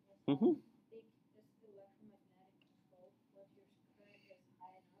 Mm-hmm. Big, this electromagnetic control. Once your current is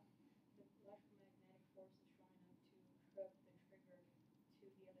high enough, the electromagnetic force is strong enough to hook the trigger to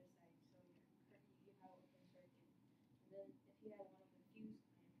the other side. So you have open circuit. And then if you have one of the fuse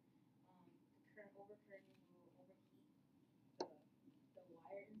kind, the current overcurrent will overheat the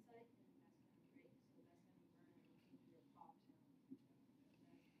wire inside, and that's gonna break. So that's gonna burn and give you a pop sound.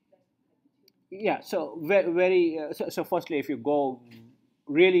 That's like the two. Yeah, so so firstly, if you go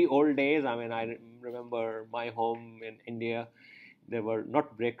really old days, I mean, I remember my home in India, there were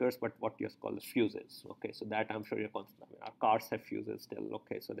not breakers, but what you call the fuses. Okay, so that I'm sure you're constant. I mean, our cars have fuses still.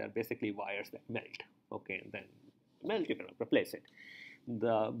 Okay, so they're basically wires that melt. Okay, and then melt, you cannot replace it.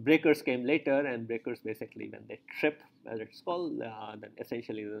 The breakers came later, and breakers basically, when they trip, as it's called, then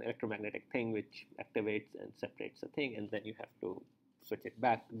essentially is an electromagnetic thing which activates and separates the thing, and then you have to switch it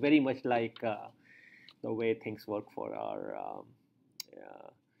back. Very much like the way things work for our uh,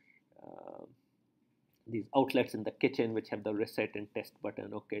 these outlets in the kitchen which have the reset and test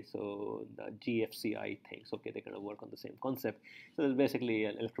button. Okay, so the GFCI things, okay, they're going to work on the same concept. So it's basically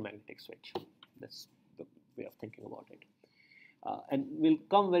an electromagnetic switch. That's the way of thinking about it. And we'll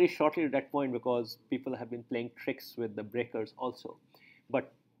come very shortly to that point because people have been playing tricks with the breakers also.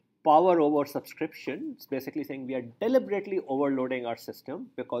 But power over subscription is basically saying we are deliberately overloading our system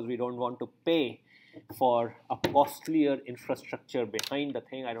because we don't want to pay for a costlier infrastructure behind the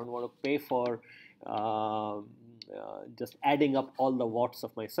thing. I don't want to pay for just adding up all the watts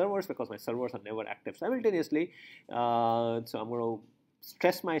of my servers because my servers are never active simultaneously. So I'm going to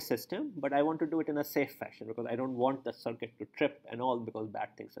stress my system, but I want to do it in a safe fashion because I don't want the circuit to trip and all because bad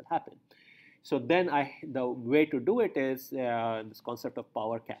things will happen. So then the way to do it is this concept of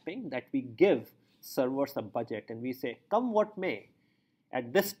power capping, that we give servers a budget and we say, come what may,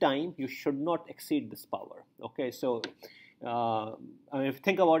 at this time you should not exceed this power. Okay, so I mean, if you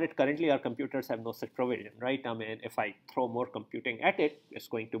think about it, currently our computers have no such provision, right? I mean, if I throw more computing at it, it's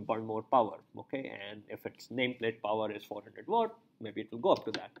going to burn more power, okay? And if its nameplate power is 400 watt, maybe it will go up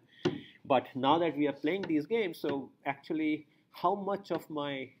to that. But now that we are playing these games, so actually how much of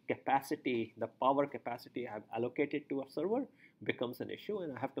my capacity, the power capacity I have allocated to a server becomes an issue,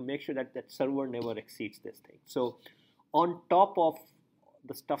 and I have to make sure that that server never exceeds this thing. So on top of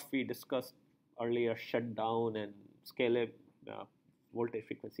the stuff we discussed earlier, shutdown and scale, voltage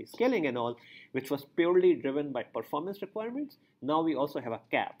frequency scaling and all, which was purely driven by performance requirements, now we also have a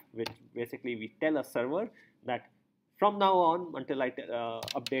cap, which basically we tell a server that from now on until I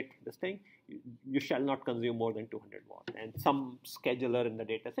update this thing, you shall not consume more than 200 watt. And some scheduler in the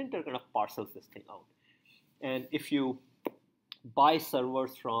data center kind of parcels this thing out. And if you buy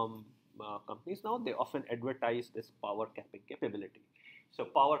servers from companies now, they often advertise this power capping capability. So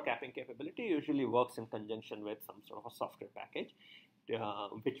power capping capability usually works in conjunction with some sort of a software package,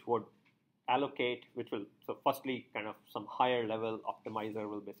 which would allocate, so firstly kind of some higher level optimizer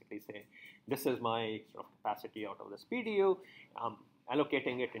will basically say, this is my sort of capacity out of this PDU,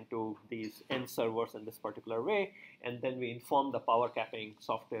 allocating it into these n servers in this particular way, and then we inform the power capping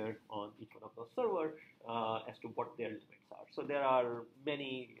software on each one of those servers as to what their limits are. So there are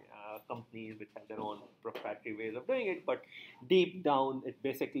many companies which have their own proprietary ways of doing it, but deep down, it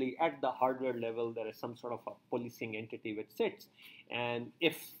basically at the hardware level, there is some sort of a policing entity which sits, and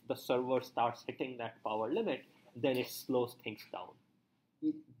if the server starts hitting that power limit, then it slows things down.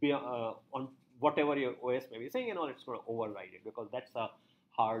 On whatever your OS may be saying and all, it's going to override it because that's a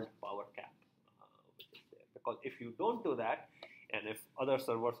hard power cap which is there. Because if you don't do that, and if other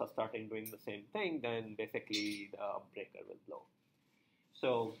servers are starting doing the same thing, then basically the breaker will blow.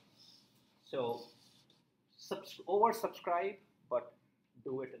 So oversubscribe, but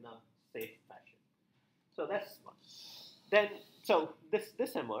do it in a safe fashion. So that's one. Then, so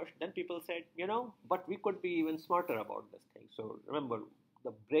this emerged. Then people said, but we could be even smarter about this thing. So remember,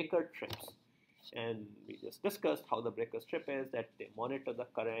 the breaker trips, and we just discussed how the breaker trip is that they monitor the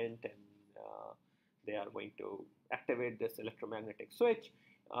current and they are going to activate this electromagnetic switch.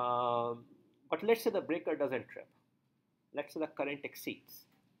 But let's say the breaker doesn't trip. Let's say the current exceeds.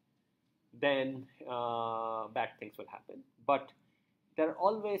 Then bad things will happen. But there are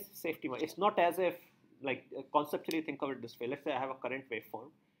always safety margins. It's not as if, like, conceptually think of it this way. Let's say I have a current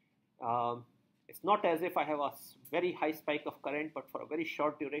waveform. It's not as if I have a very high spike of current, but for a very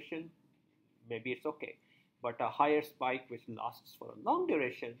short duration, maybe it's okay. But a higher spike which lasts for a long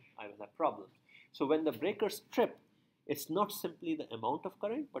duration, I will have problems. So when the breakers trip, it's not simply the amount of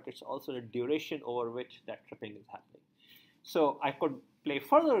current, but it's also the duration over which that tripping is happening. So I could play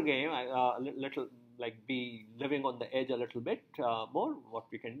further game, little like be living on the edge a little bit more. What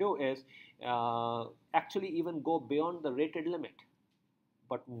we can do is actually even go beyond the rated limit,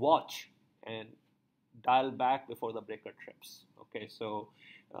 but watch and dial back before the breaker trips. Okay, so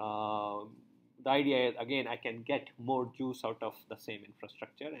the idea is, again, I can get more juice out of the same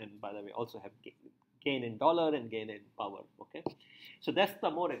infrastructure, and by the way, also have gain in dollar and gain in power. Okay, so that's the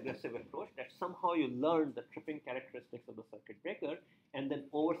more aggressive approach, that somehow you learn the tripping characteristics of the circuit breaker and then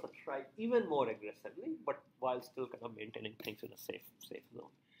oversubscribe even more aggressively, but while still kind of maintaining things in a safe zone.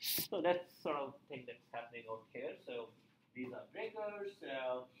 So that's sort of thing that's happening out here. So these are breakers,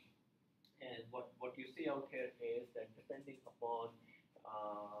 and what you see out here is that depending upon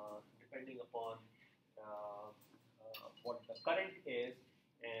what the current is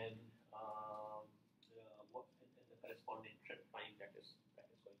and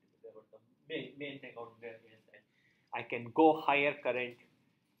main thing out there is that I can go higher current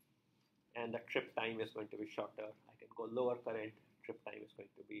and the trip time is going to be shorter. I can go lower current, trip time is going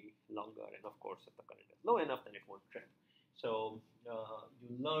to be longer, and of course, if the current is low enough, then it won't trip. So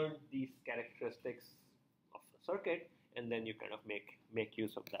you learn these characteristics of the circuit, and then you kind of make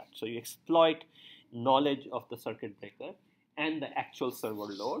use of that. So you exploit knowledge of the circuit breaker and the actual server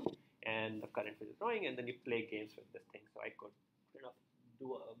load and the current which is drawing, and then you play games with this thing. So I could kind of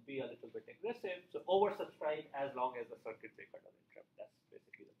be a little bit aggressive. So oversubscribe as long as the circuit breaker doesn't trip. That's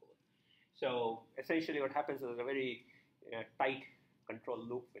basically the goal. So essentially what happens is a very tight control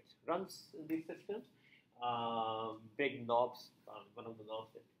loop which runs in these systems. Big knobs, one of the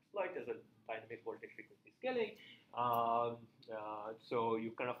knobs that you exploit is a dynamic voltage frequency scaling. So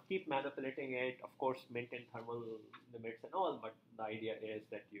you kind of keep manipulating it, of course maintain thermal limits and all, but the idea is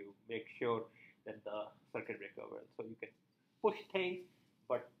that you make sure that the circuit breaker will. So you can push things,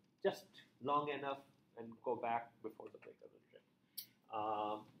 but just long enough and go back before the breaker will trip.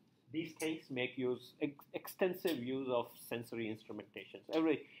 These things make extensive use of sensory instrumentation. So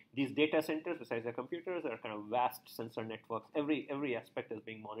these data centers, besides the computers, are kind of vast sensor networks. Every aspect is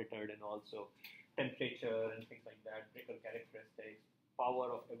being monitored, and also temperature and things like that, breaker characteristics,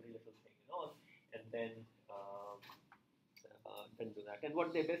 power of every little thing and all, and then do that. And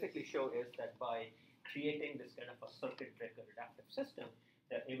what they basically show is that by creating this kind of a circuit breaker adaptive system,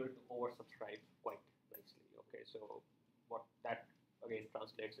 they're able to oversubscribe quite nicely. Okay, so what that again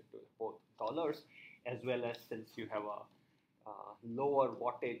translates into both dollars, as well as since you have a lower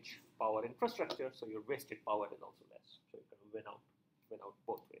wattage power infrastructure, so your wasted power is also less. So you can win out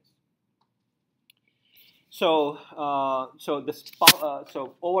both ways. So so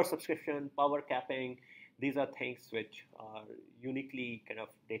oversubscription, power capping, these are things which are uniquely kind of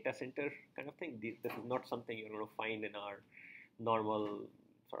data center kind of thing. This is not something you're going to find in our normal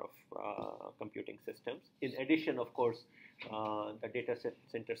sort of computing systems. In addition, of course, the data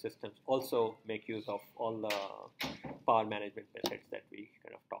center systems also make use of all the power management methods that we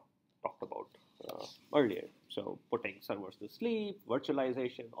kind of talked about earlier. So putting servers to sleep,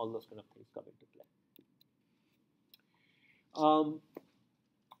 virtualization, all those kind of things come into play.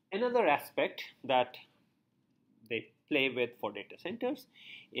 Another aspect that they play with for data centers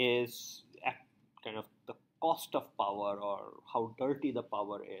is kind of the cost of power, or how dirty the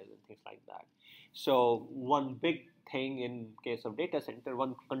power is, and things like that. So one big thing in case of data center,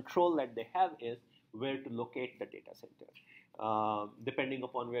 one control that they have is where to locate the data center. Depending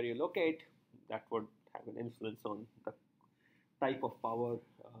upon where you locate, that would have an influence on the type of power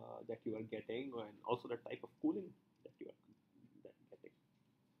that you are getting, and also the type of cooling that you are getting.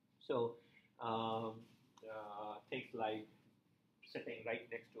 So things like sitting right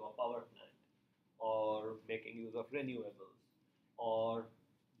next to a power plant, or making use of renewables, or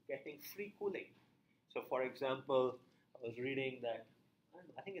getting free cooling. So for example, I was reading that,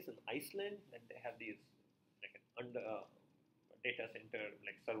 I think it's in Iceland, that they have these like an data center,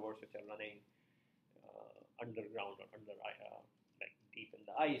 like servers which are running underground or like deep in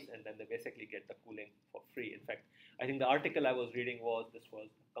the ice, and then they basically get the cooling for free. In fact, I think the article I was reading was this was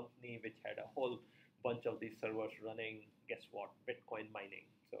a company which had a whole bunch of these servers running, guess what, Bitcoin mining.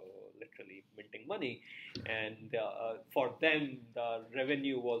 So literally minting money, and for them the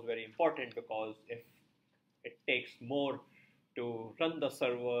revenue was very important, because if it takes more to run the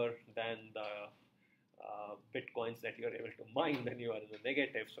server than the Bitcoins that you're able to mine, then you are in the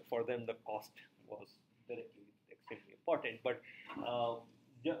negative. So for them the cost was directly extremely important. But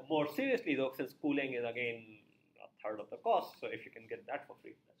more seriously though, since cooling is again a third of the cost, so if you can get that for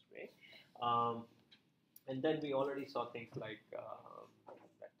free, that's great. And then we already saw things like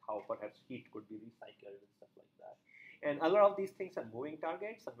how perhaps heat could be recycled and stuff like that. And a lot of these things are moving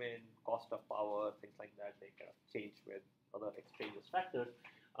targets. I mean, cost of power, things like that, they kind of change with other extraneous factors.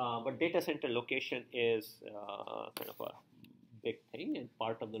 But data center location is kind of a big thing, and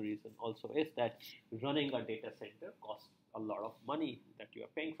part of the reason also is that running a data center costs a lot of money that you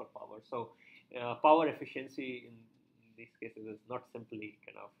are paying for power. So power efficiency in these cases is not simply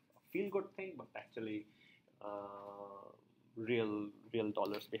kind of a feel-good thing, but actually real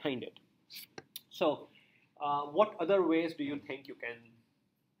dollars behind it. So what other ways do you think you can?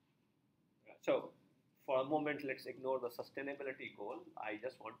 So for a moment, let's ignore the sustainability goal. I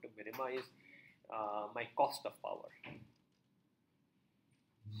just want to minimize my cost of power.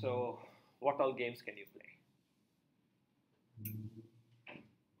 So what all games can you play?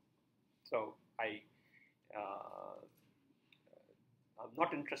 So I'm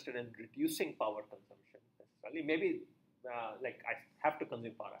not interested in reducing power consumption necessarily. Maybe like I have to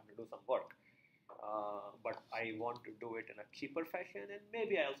consume power, I have to do some work. but I want to do it in a cheaper fashion, and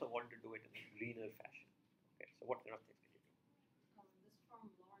maybe I also want to do it in a greener fashion. Okay, so what kind of things can you do? This is from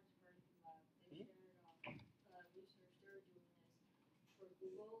Lawrence Lab. They shared research they're doing is for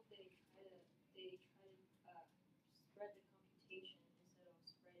Google. They try to spread the computation instead of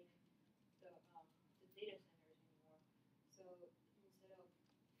spreading the data centers anymore. So instead of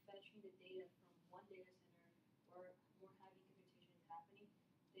fetching the data from one data center where more heavy computation is happening,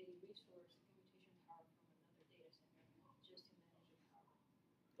 they resource the computation power from another data center just to manage the power.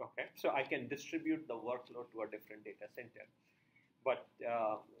 Okay, so I can distribute the workload to a different data center. But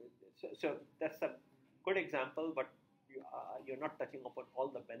so that's a good example, but you're not touching upon all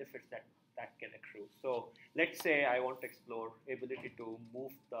the benefits that can accrue. So let's say I want to explore ability to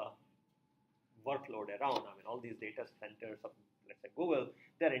move the workload around. I mean, all these data centers of, let's say, Google,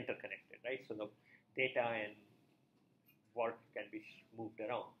 they're interconnected, right? So the data and work can be moved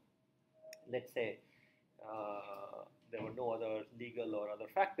around. Let's say there were no other legal or other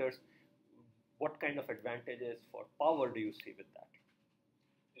factors. What kind of advantages for power do you see with that?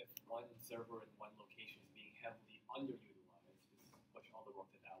 If one server in one location is being heavily underutilized, just push all the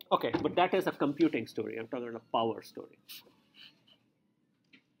work to that one. Okay, but that is a computing story. I'm talking about a power story.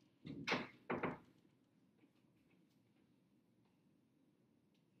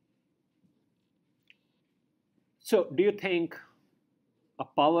 So do you think a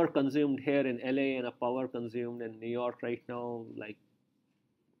power consumed here in LA and a power consumed in New York right now, like,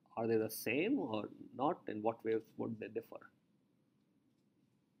 are they the same or not? In what ways would they differ?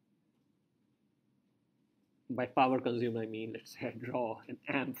 By power consumed, I mean, let's say I draw an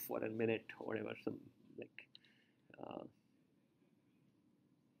amp for a minute or whatever, some like,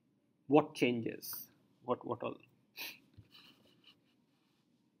 what changes? What all?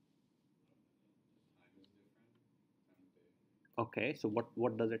 Okay, so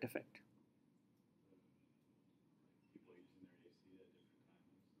what does it affect?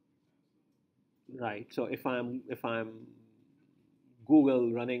 Right. So if I'm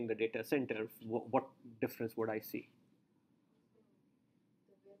Google running the data center, what difference would I see?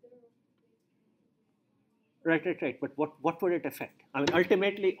 Right. But what would it affect? I mean,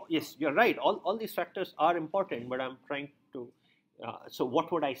 ultimately, yes, you're right. All these factors are important, but I'm trying to. So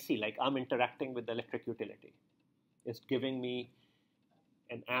what would I see? Like I'm interacting with the electric utility. It's giving me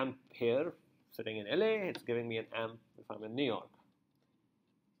an amp here, sitting in LA. It's giving me an amp if I'm in New York.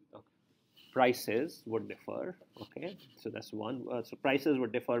 Okay. Prices would differ. Okay, so that's one. So prices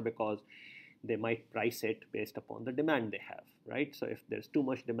would differ because they might price it based upon the demand they have, right? So if there's too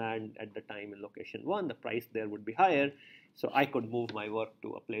much demand at the time in location one, the price there would be higher. So I could move my work to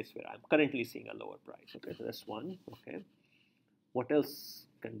a place where I'm currently seeing a lower price. Okay, so that's one. Okay, what else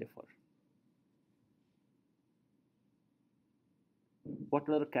can differ? What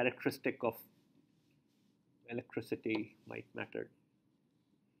other characteristic of electricity might matter?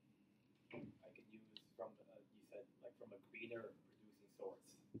 I could use from you said like from a greener producing source.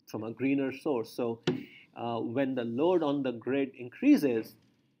 From a greener source. So when the load on the grid increases,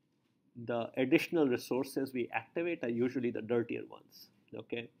 the additional resources we activate are usually the dirtier ones.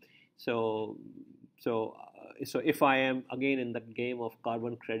 Okay, so if I am again in the game of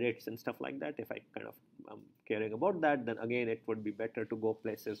carbon credits and stuff like that, if I kind of am caring about that, then again it would be better to go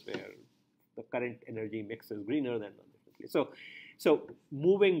places where the current energy mix is greener than differently. So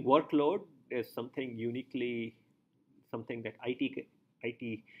moving workload is something uniquely something that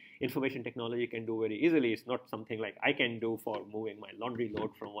IT information technology can do very easily. It's not something like I can do for moving my laundry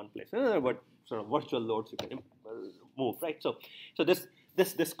load from one place to another, but sort of virtual loads you can move, right? So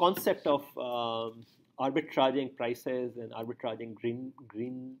this concept of arbitraging prices and arbitraging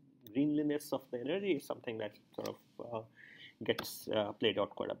greenliness of the energy is something that sort of gets played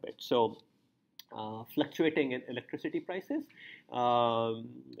out quite a bit. So fluctuating in electricity prices.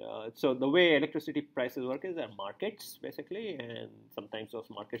 So the way electricity prices work is there are markets basically, and sometimes those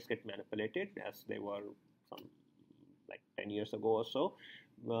markets get manipulated as they were some like 10 years ago or so,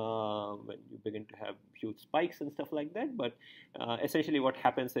 when you begin to have huge spikes and stuff like that. But essentially what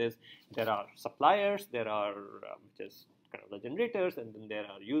happens is there are suppliers, there are which is kind of the generators, and then there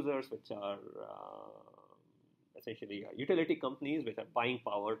are users, which are essentially utility companies which are buying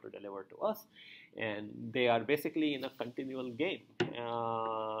power to deliver to us, and they are basically in a continual game.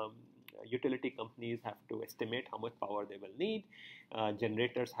 Utility companies have to estimate how much power they will need.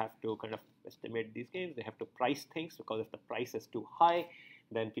 Generators have to kind of estimate these gains. They have to price things, because if the price is too high,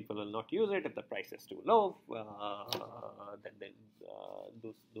 then people will not use it. If the price is too low, then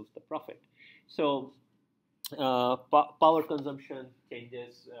they'll lose the profit. So power consumption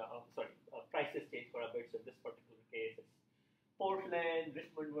changes, prices change for a bit. So in this particular case, it's Portland,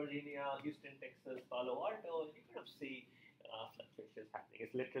 Richmond, Virginia. Virginia, Houston, Texas, Palo Alto, and you kind of see fluctuations happening.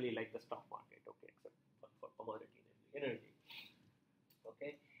 It's literally like the stock market, okay, except for commodity and energy.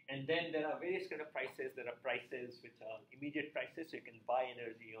 Okay, and then there are various kind of prices. There are prices which are immediate prices, so you can buy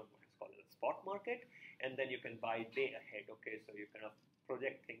energy on what is called a spot market, and then you can buy day ahead. Okay, so you kind of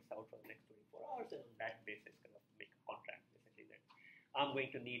project things out for the next 24 hours, and on that basis, kind of make a contract essentially that I'm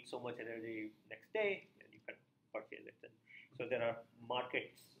going to need so much energy next day, and you can purchase it. And so there are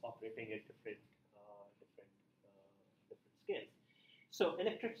markets operating at different scales. So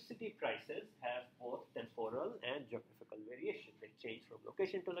electricity prices have both temporal and geographical variation. They change from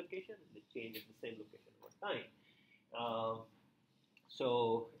location to location, and they change at the same location over time.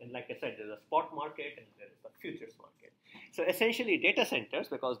 And like I said, there's a spot market and there is a futures market. So essentially, data centers,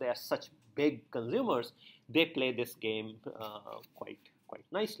 because they are such big consumers, they play this game quite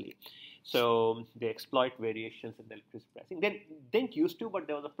nicely. So they exploit variations in the electricity pricing. They didn't used to, but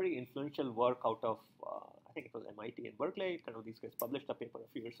there was a pretty influential work out of I think it was MIT and Berkeley. Kind of these guys published a paper a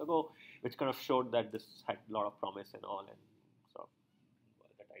few years ago, which kind of showed that this had a lot of promise and all, and so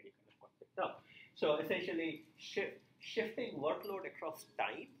that idea kind of got picked up. So essentially, shifting workload across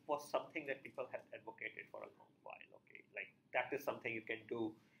time was something that people had advocated for a long while. Okay, like that is something you can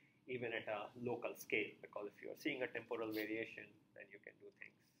do even at a local scale, because if you are seeing a temporal variation, then you can do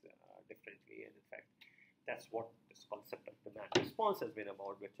things differently. And in fact, that's what this concept of demand response has been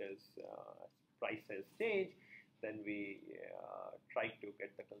about, which is prices change, then we try to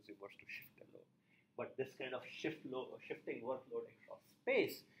get the consumers to shift the load. But this kind of shifting workload across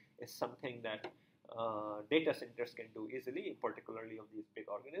space is something that data centers can do easily, particularly of these big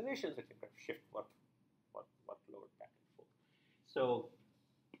organizations that can kind of shift workload back and forth. So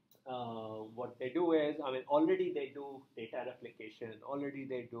what they do is, I mean, already they do data replication, already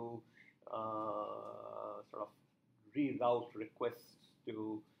they do sort of reroute requests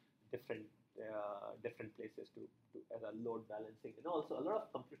to different places to as a load balancing, and also a lot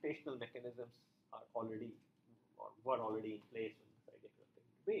of computational mechanisms are already or were already in place when this idea came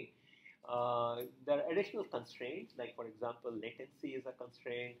to be. There are additional constraints, like for example, latency is a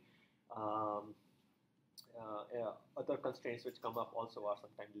constraint. Other constraints which come up also are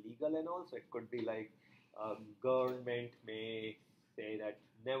sometimes legal and all. So it could be like government may say that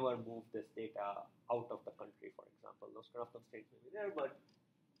never move this data out of the country, for example. Those kind of constraints may be there, but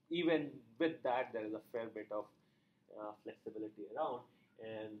even with that, there is a fair bit of flexibility around,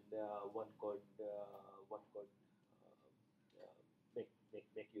 and one could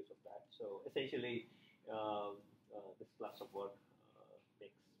make use of that. So essentially, this class of work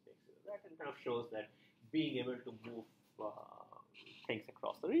makes use of that, and kind of shows that being able to move things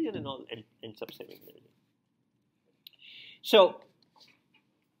across the region and all ends up saving energy. So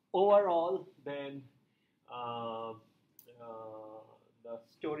overall, then the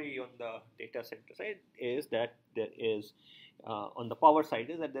story on the data center side is that there is, on the power side,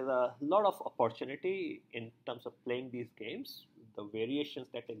 is that there's a lot of opportunity in terms of playing these games, the variations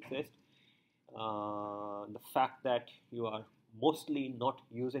that exist, the fact that you are mostly not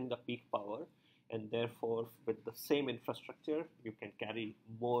using the peak power, and therefore with the same infrastructure you can carry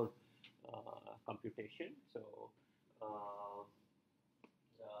more computation. So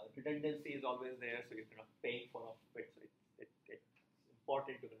redundancy is always there, so you're kind of paying for it. So it's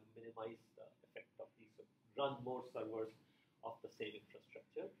important to kind of minimize the effect of these. So run more servers of the same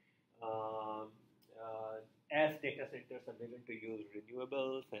infrastructure. As data centers are beginning to use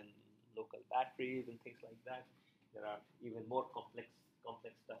renewables and local batteries and things like that, there are even more complex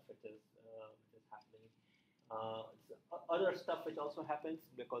stuff which is happening. Other stuff which also happens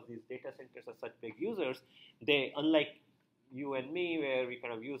because these data centers are such big users, they, unlike you and me, where we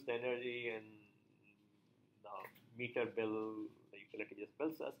kind of use the energy and the meter bill, the utility just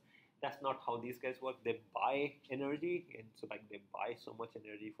bills us. That's not how these guys work. They buy energy, and so like they buy so much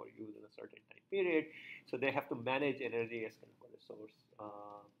energy for use in a certain time period. So they have to manage energy as kind of a resource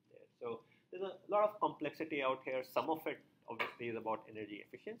there. So there's a lot of complexity out here. Some of it obviously is about energy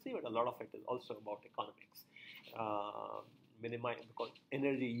efficiency, but a lot of it is also about economics. Because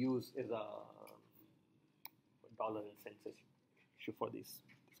energy use is a dollar and cents issue for these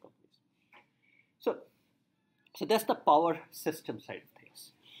companies. So that's the power system side of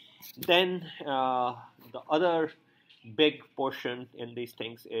things. Then the other big portion in these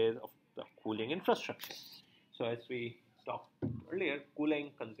things is of the cooling infrastructure. So as we talked earlier,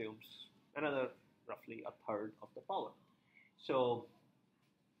 cooling consumes another roughly a third of the power. So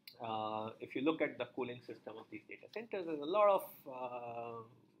if you look at the cooling system of these data centers, there's a lot of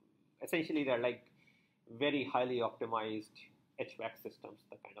essentially they're like very highly optimized HVAC systems,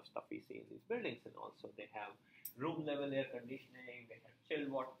 the kind of stuff we see in these buildings, and also they have room level air conditioning, they have chilled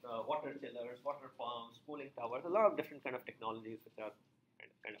water chillers, water pumps, cooling towers, a lot of different kind of technologies which are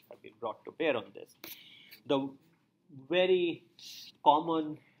kind of have been brought to bear on this. The very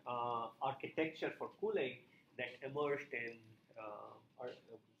common architecture for cooling that emerged in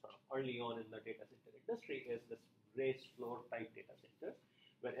early on in the data center industry is this raised floor type data centers,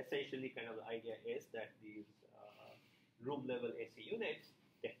 where essentially kind of the idea is that these room level AC units,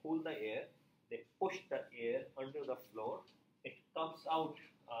 they cool the air, they push the air under the floor, it comes out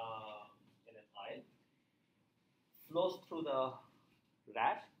in an aisle, flows through the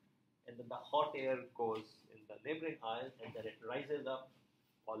rack, and then the hot air goes in the neighboring aisle, and then it rises up,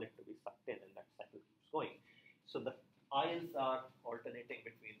 all it to be sucked in, and that cycle keeps going. So the aisles are alternating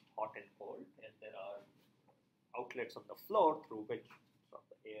between hot and cold, and there are outlets on the floor through which sort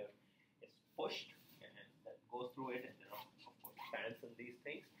of the air is pushed and that goes through it, and there are of course fans and these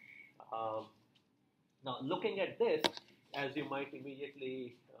things. Now, looking at this, as you might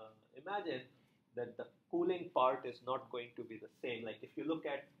immediately imagine, that the cooling part is not going to be the same. Like if you look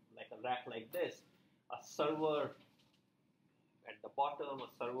at like a rack like this, a server at the bottom, a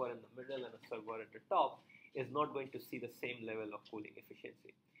server in the middle, and a server at the top is not going to see the same level of cooling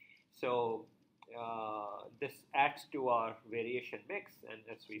efficiency. So this adds to our variation mix, and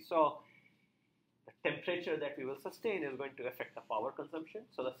as we saw, the temperature that we will sustain is going to affect the power consumption.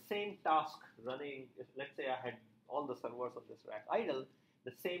 So the same task running, if let's say I had all the servers on this rack idle,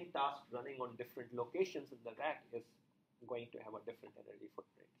 the same task running on different locations in the rack is going to have a different energy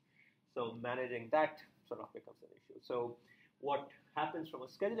footprint. So managing that sort of becomes an issue. So what happens from a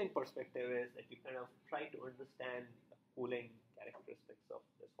scheduling perspective is that you kind of try to understand the cooling characteristics of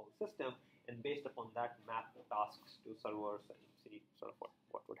this whole system, and based upon that map the tasks to servers and see sort of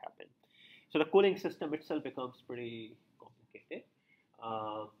what would happen. So the cooling system itself becomes pretty complicated.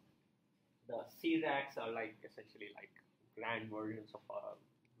 The C racks are like essentially like grand versions of our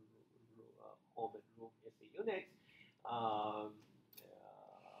home and room AC units.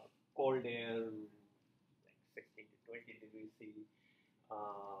 Cold air, like 16 to 20 degrees C.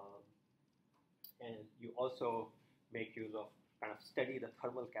 And you also make use of kind of study the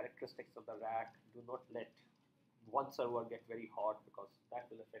thermal characteristics of the rack. Do not let one server get very hot because that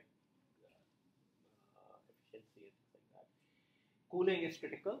will affect efficiency and things like that. Cooling is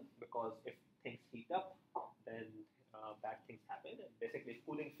critical because if things heat up, then bad things happen. And basically, if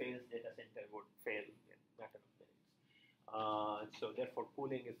cooling fails, data center would fail in a matter of minutes. So therefore,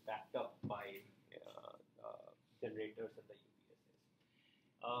 cooling is backed up by generators and the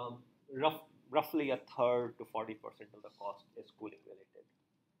UPSs. Roughly a third to 40% of the cost is cooling related.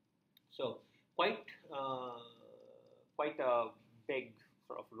 So quite a big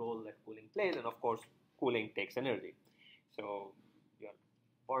sort of role that cooling plays, and of course, cooling takes energy. So you're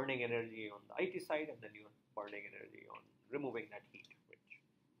burning energy on the IT side, and then you're burning energy on removing that heat, which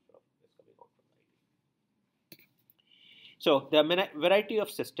sort of is coming out from the IT. So there are a variety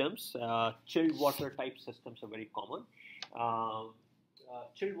of systems. Chilled water type systems are very common.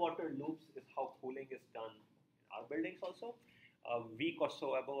 Chilled water loops is how cooling is done in our buildings also. A week or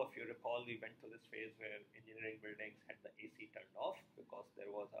so ago, if you recall, we went through this phase where engineering buildings had the AC turned off because there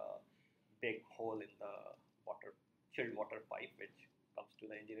was a big hole in the chilled water pipe which comes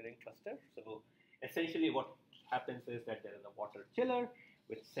to the engineering cluster. So essentially what happens is that there is a water chiller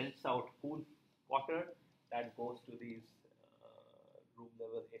which sends out cool water that goes to these room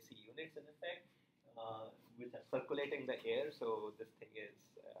level AC units in effect, which are circulating the air. So this thing is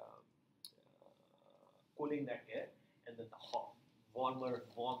cooling that air, and then the warm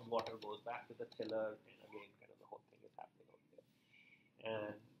water goes back to the chiller, and again, kind of the whole thing is happening out there.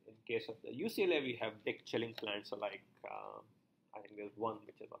 And in case of the UCLA, we have big chilling plants. So like, I think there's one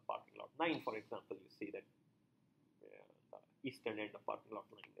which is on parking lot 9, for example. You see that the eastern end of parking lot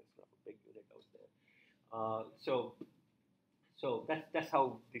 9 is a big unit out there. So that's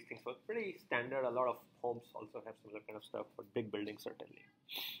how these things work. Pretty standard. A lot of homes also have similar kind of stuff, but big buildings certainly.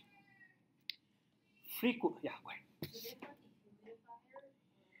 Yeah, go ahead. Do they have dehumidifier?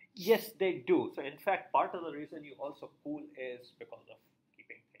 Yes, they do. So in fact, part of the reason you also cool is because of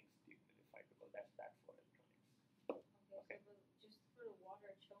keeping things dehumidified, because that's for electronics. Okay. So just for the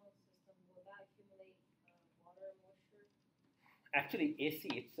water chilling system, will that accumulate water moisture? Actually, AC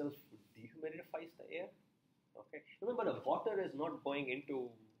itself dehumidifies the air. Okay. Remember, the water is not going into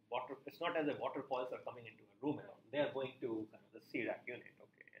water. It's not as if water coils are coming into a room at all. They are going to kind of the C-rack unit.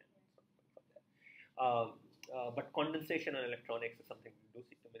 Okay. And something like that. But condensation on electronics is something we do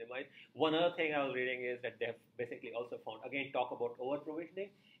seek to minimize. One other thing I was reading is that they have basically also found, again, talk about over provisioning.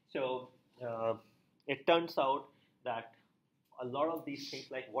 So it turns out that a lot of these things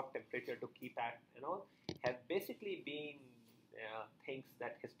like what temperature to keep at and all have basically been things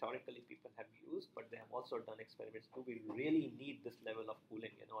that historically people have used, but they have also done experiments. Do we really need this level of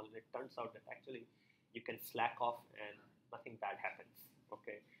cooling and all? And it turns out that actually you can slack off and nothing bad happens.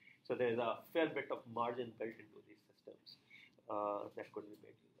 Okay, so there is a fair bit of margin built into these systems that could be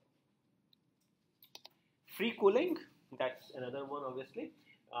made use of. Free cooling, that's another one obviously.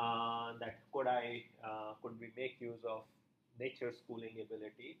 That could we make use of nature's cooling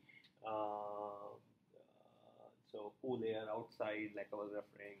ability? So cool air outside, like I was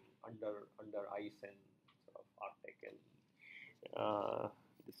referring, under ice and sort of Arctic and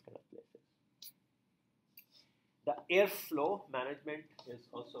this kind of places. The airflow management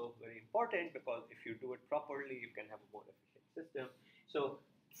is also very important because if you do it properly, you can have a more efficient system. So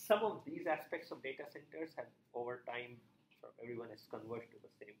some of these aspects of data centers have over time, sort of everyone has converged to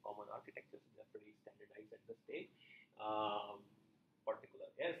the same common architecture, so they're pretty standardized at this stage. Particular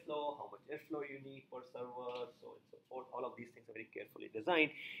airflow, how much airflow you need per server, so on and so forth. All of these things are very carefully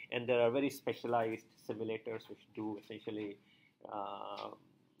designed, and there are very specialized simulators which do essentially sort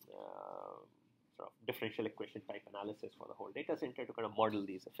of differential equation type analysis for the whole data center to kind of model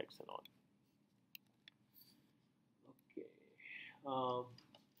these effects and all. Okay.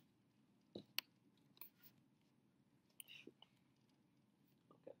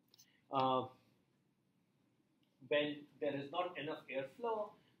 When there is not enough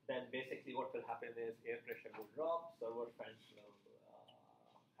airflow, then basically what will happen is air pressure will drop, server fans will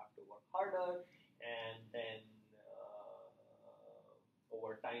have to work harder, and then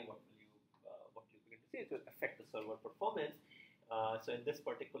over time, what you begin to see is it will affect the server performance. So in this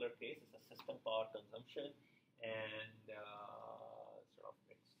particular case, it's a system power consumption and sort of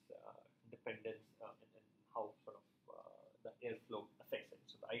its dependence and how sort of the airflow affects it.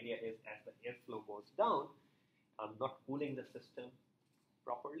 So the idea is as the airflow goes down, not cooling the system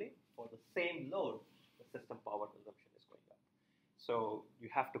properly for the same load, the system power consumption is going up. So you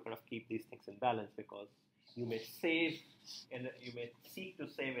have to kind of keep these things in balance because you may seek to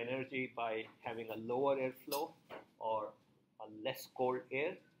save energy by having a lower airflow or a less cold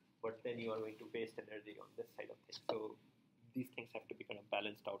air, but then you are going to waste energy on this side of things. So these things have to be kind of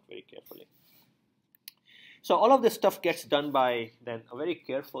balanced out very carefully. So all of this stuff gets done by then a very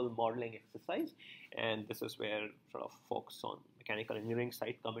careful modeling exercise, and this is where sort of folks on mechanical engineering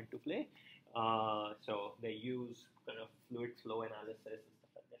side come into play. So they use kind of fluid flow analysis and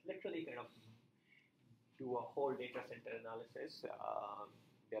stuff like that. Literally kind of do a whole data center analysis.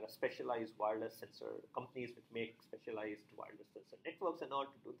 There are specialized wireless sensor companies which make specialized wireless sensor networks and all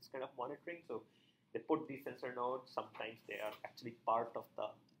to do this kind of monitoring. So they put these sensor nodes. Sometimes they are actually part of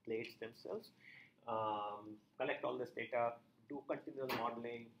the plates themselves. Collect all this data, do continual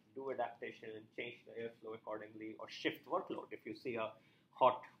modeling, do adaptation, change the airflow accordingly, or shift workload. If you see a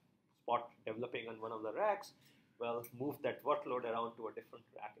hot spot developing on one of the racks, well, move that workload around to a different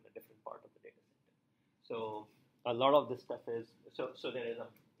rack in a different part of the data center. So a lot of this stuff is, so there is an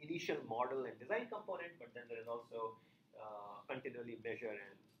initial model and design component, but then there is also continually measure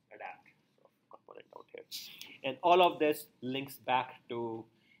and adapt sort of component out here. And all of this links back to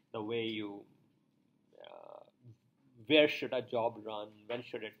the way you where should a job run, when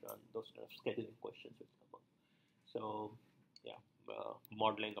should it run, those kind of scheduling questions will come up. So yeah,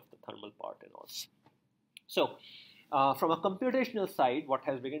 modeling of the thermal part and all. So from a computational side, what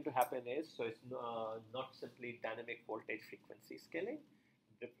has begun to happen is, so it's not simply dynamic voltage frequency scaling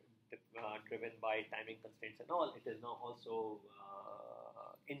driven by timing constraints and all, it is now also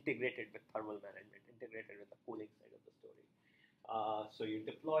integrated with thermal management, integrated with the cooling side of the story. So you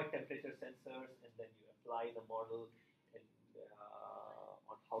deploy temperature sensors and then you apply the model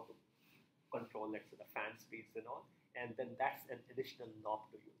on how to control, let's say, the fan speeds and all, and then that's an additional knob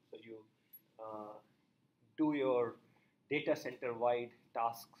to you. So you do your data center wide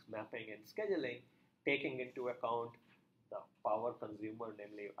tasks mapping and scheduling, taking into account the power consumer,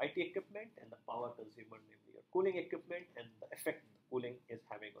 namely your IT equipment, and the power consumer, namely your cooling equipment, and the effect the cooling is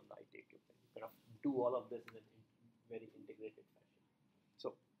having on the IT equipment. You kind of do all of this in a very integrated fashion.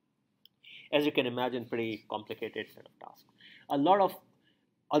 So as you can imagine, pretty complicated kind of task. A lot of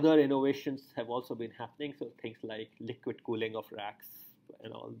other innovations have also been happening. So things like liquid cooling of racks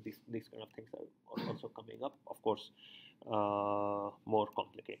and all these kind of things are also coming up. Of course, more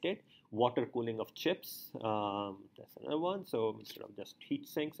complicated. Water cooling of chips, that's another one. So instead of just heat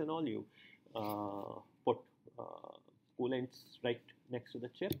sinks and all, you put coolants right next to the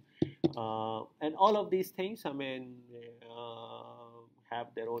chip. And all of these things, I mean, have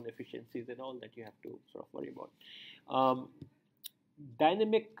their own efficiencies and all that you have to sort of worry about.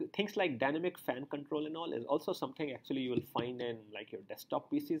 dynamic things like dynamic fan control and all is also something actually you will find in like your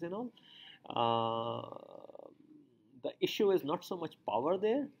desktop PCs and all. The issue is not so much power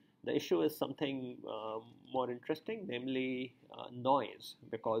there. The issue is something more interesting, namely noise.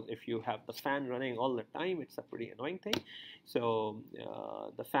 Because if you have the fan running all the time, it's a pretty annoying thing. So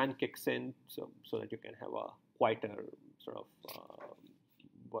the fan kicks in so that you can have a quieter sort of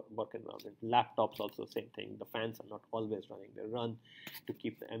work environment. Laptops also same thing. The fans are not always running; they run to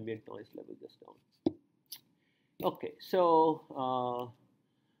keep the ambient noise level just down. Okay, so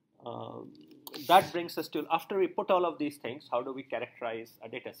that brings us to, after we put all of these things, how do we characterize a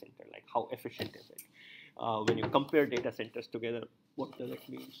data center? Like how efficient is it? When you compare data centers together, what does it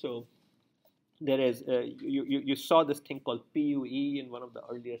mean? So there is you saw this thing called PUE in one of the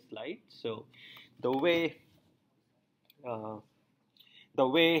earlier slides. So the way uh,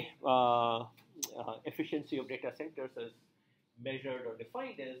 efficiency of data centers is measured or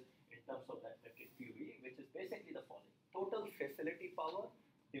defined is in terms of that metric PUE, which is basically the following: total facility power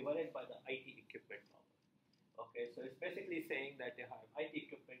divided by the IT equipment power. Okay, so it's basically saying that if I have IT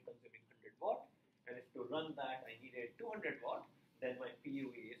equipment consuming 100 watt, and if to run that I needed 200 watt, then my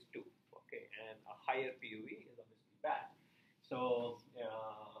PUE is 2. Okay, and a higher PUE is obviously bad. So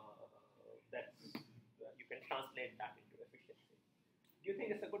that's you can translate that into efficiency. Do you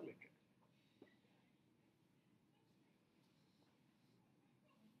think it's a good metric?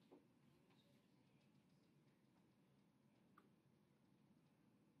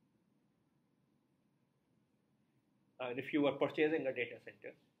 And if you were purchasing a data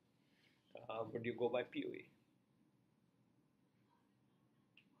center, would you go by PUE?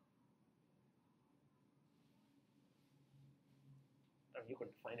 You could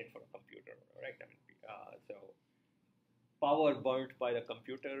define it for a computer, right? I mean, so power burnt by the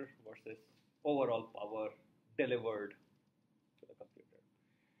computer versus overall power delivered to the computer.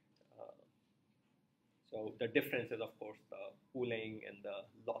 Uh, so the difference is, of course, the cooling and the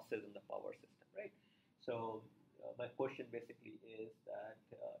losses in the power system, right? So my question basically is that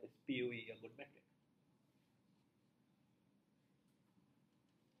is PUE a good metric?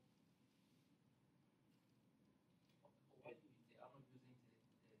 What do you say? I'm using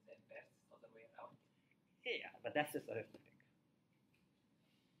the best other way around. Yeah, but that's just arithmetic.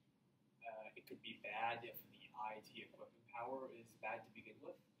 It could be bad if the IT equipment power is bad to begin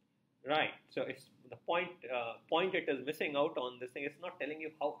with. Right. So it's the point it is missing out on this thing. It's not telling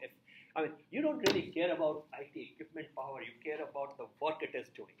you how. If I mean, you don't really care about IT equipment power. You care about the work it is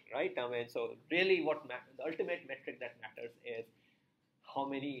doing, right? I mean, so really, the ultimate metric that matters is how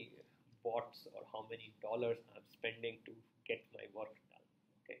many watts or how many dollars I'm spending to get my work done.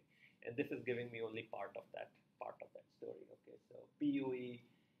 Okay, and this is giving me only part of that story. Okay, so PUE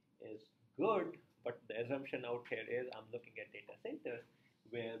is good, but the assumption out here is I'm looking at data centers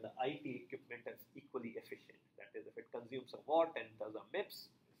where the IT equipment is equally efficient. That is, if it consumes a watt and does a MIPS,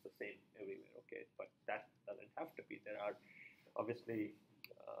 it's the same everywhere. Okay, but that doesn't have to be. There are obviously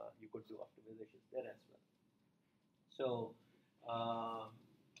you could do optimizations there as well. So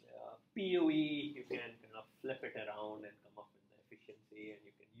POE, you can kind of flip it around and come up with the efficiency, and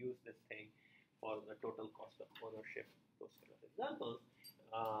you can use this thing for the total cost of ownership. Those kind of examples.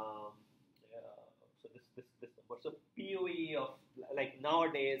 So this number. So POE of like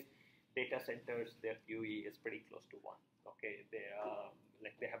nowadays data centers, their POE is pretty close to 1. Okay, they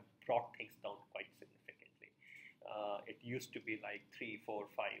have brought things down quite significantly. It used to be like 3, 4,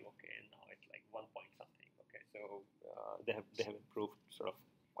 5. Okay, and now it's like 1 point something. Okay, so they have improved sort of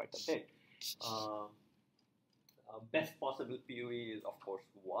quite a bit. Best possible POE is of course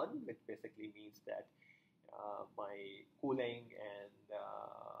 1, which basically means that my cooling and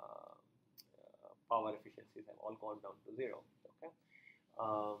power efficiencies have all gone down to 0. Okay.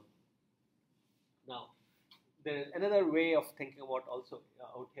 Now, there is another way of thinking about also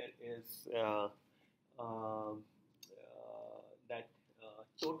out here is that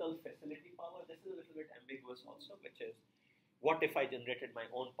total facility power. This is a little bit ambiguous also, which is what if I generated my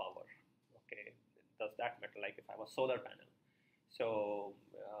own power? Okay, does that matter? Like if I have a solar panel, so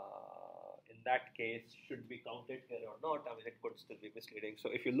in that case, should be counted here or not? I mean, it could still be misleading. So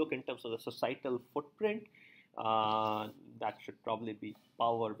if you look in terms of the societal footprint, that should probably be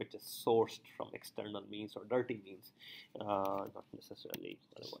power which is sourced from external means or dirty means, not necessarily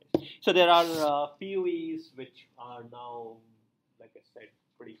otherwise. So there are PUEs which are now, like I said,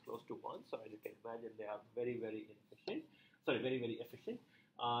 pretty close to 1. So as you can imagine, they are very, very inefficient. Sorry, very, very efficient.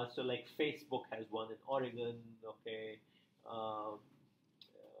 So like Facebook has one in Oregon. Okay.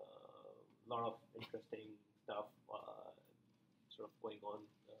 Lot of interesting stuff sort of going on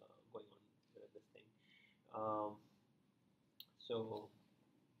with this thing. So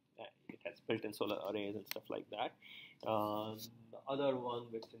it has built-in solar arrays and stuff like that. The other one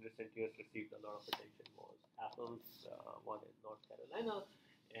which in recent years received a lot of attention was Apple's one in North Carolina,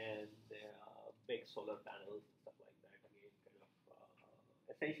 and big solar panels and stuff like that. Again, kind of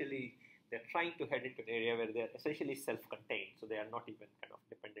essentially they're trying to head into an area where they're essentially self-contained, so they are not even kind of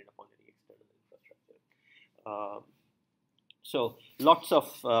dependent upon any external infrastructure. So lots of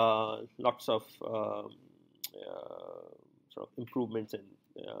sort of improvements in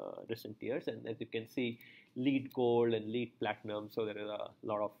recent years, and as you can see, LEED Gold and LEED Platinum. So there is a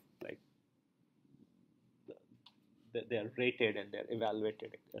lot of like they are rated and they're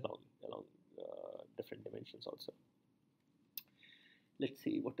evaluated along different dimensions also. Let's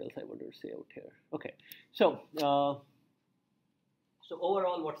see what else I wanted to say out here. Okay, so so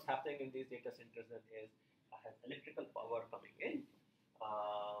overall, what's happening in these data centers then is I have electrical power coming in.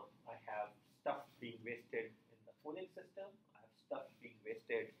 I have stuff being wasted in the cooling system. I have stuff being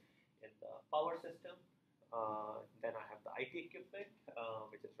wasted in the power system. Then I have the IT equipment,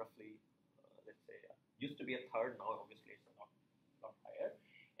 which is roughly, let's say, used to be a third. Now, obviously, it's a lot higher.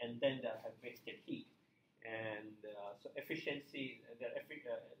 And then I have wasted heat. And so efficiency, there are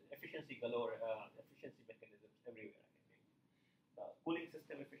efficiency galore, efficiency mechanisms everywhere. I can make the cooling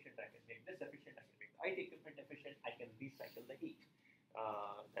system efficient. I can make this efficient. I can make the IT equipment efficient. I can recycle the heat.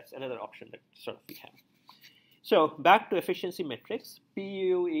 That's another option that sort of we have. So back to efficiency metrics,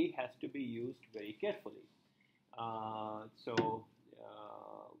 PUE has to be used very carefully.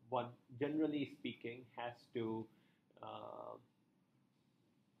 One, generally speaking, has to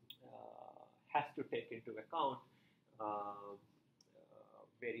take into account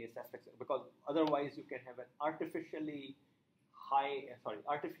various aspects, because otherwise you can have an artificially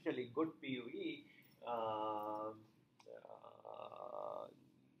good PUE,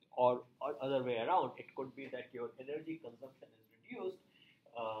 or other way around. It could be that your energy consumption is reduced,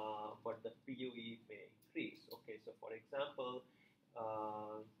 but the PUE may increase. Okay, so for example,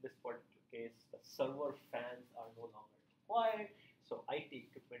 this particular case, the server fans are no longer required, so IT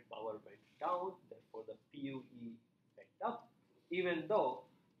equipment power went down, therefore the PUE went up, even though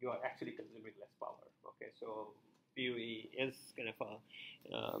you are actually consuming less power. Okay, so PUE is kind of a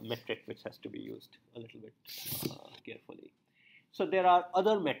metric which has to be used a little bit carefully. So there are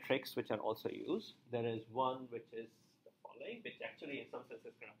other metrics which are also used. There is one which is the following, which actually in some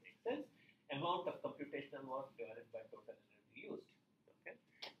senses kind of makes sense: amount of computational work divided by total energy used. Okay,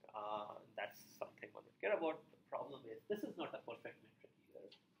 that's something one would care about. The problem is this is not a perfect metric either.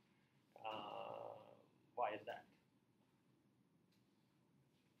 Why is that?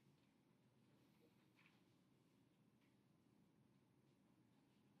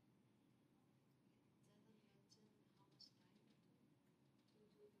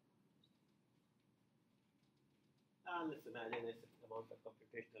 Let's imagine this amount of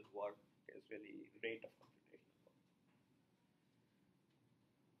computational work is really rate of computational work.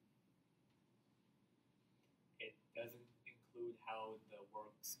 It doesn't include how the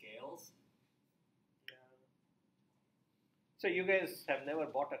work scales. Yeah. So you guys have never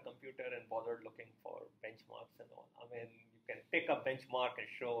bought a computer and bothered looking for benchmarks and all. I mean, you can pick a benchmark and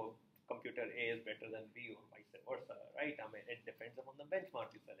show computer A is better than B or vice versa, right? I mean, it depends upon the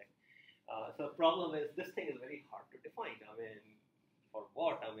benchmark you select. So the problem is this thing is very hard to define. I mean, for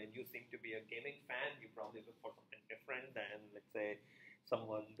what? I mean, you seem to be a gaming fan. You probably look for something different than, let's say,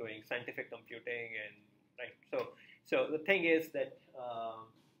 someone doing scientific computing, and right. So the thing is that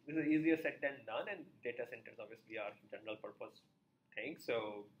this is easier said than done, and data centers obviously are general purpose things.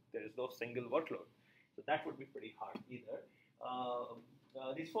 So there is no single workload. So that would be pretty hard either.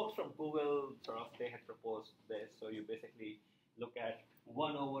 These folks from Google they had proposed this. So you basically look at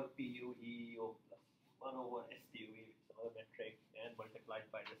 1 over PUE or plus 1 over STUE, which is another metric, and multiplied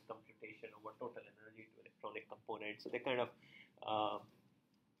by this computation over total energy to electronic components. So they kind of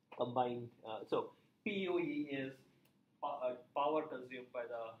combine. So PUE is power consumed by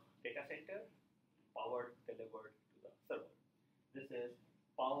the data center, power delivered to the server. This is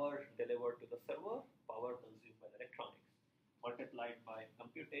power delivered to the server, power consumed by the electronics, multiplied by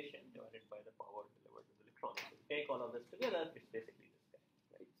computation divided by the power delivered to the electronics. So take all of this together, it's basically this guy,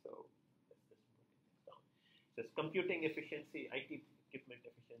 right? So let's just put it down. So it's computing efficiency, IT equipment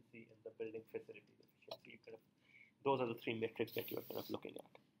efficiency, and the building facilities efficiency. Those are the three metrics that you are kind of looking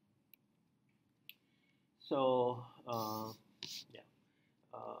at. So yeah.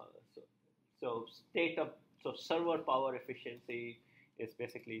 So server power efficiency is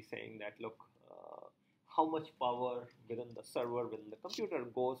basically saying that, look, how much power within the server, within the computer,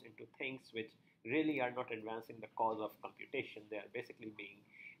 goes into things which really are not advancing the cause of computation. They are basically being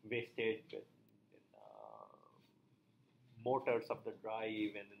wasted in motors of the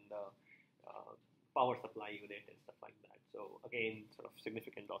drive and in the power supply unit and stuff like that. So again, sort of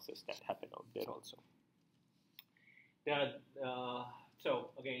significant losses that happen out there also. There are, so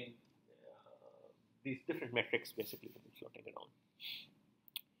again, these different metrics basically can be floating around.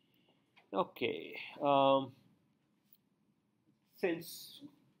 Okay, since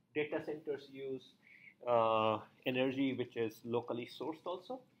data centers use energy which is locally sourced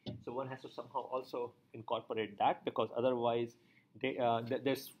also, so one has to somehow also incorporate that, because otherwise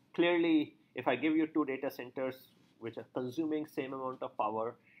there's clearly, if I give you two data centers which are consuming same amount of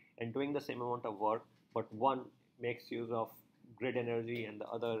power and doing the same amount of work, but one makes use of grid energy and the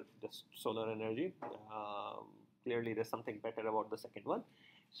other just solar energy, clearly there's something better about the second one.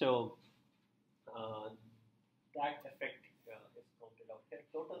 So that effect is counted out here.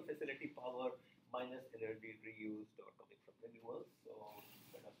 Total facility power minus energy reused or coming from renewables. So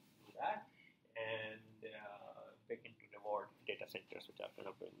let us do that and begin to reward data centers which are kind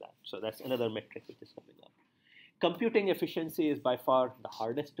of doing that. So that's another metric which is coming up. Computing efficiency is by far the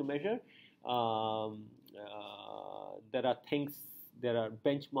hardest to measure. There are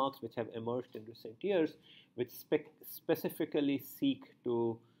benchmarks which have emerged in recent years which specifically seek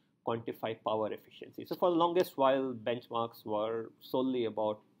to quantify power efficiency. So for the longest while, benchmarks were solely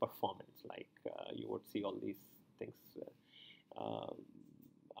about performance, like you would see all these things.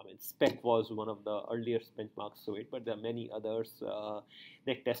 I mean, spec was one of the earliest benchmarks to it, but there are many others.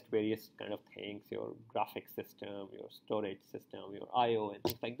 They test various kind of things, your graphic system, your storage system, your I/O, and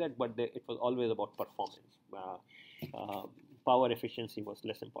things like that. But it was always about performance. Power efficiency was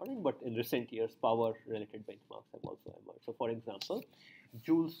less important, but in recent years, power-related benchmarks have also emerged. So, for example,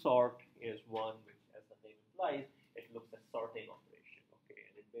 joule sort is one which, as the name implies, it looks at sorting operation. Okay,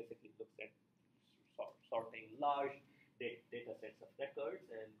 and it basically looks at sorting large data sets of records,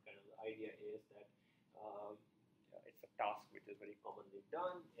 and kind of the idea is that it's a task which is very commonly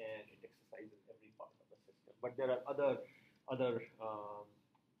done, and it exercises every part of the system. But there are other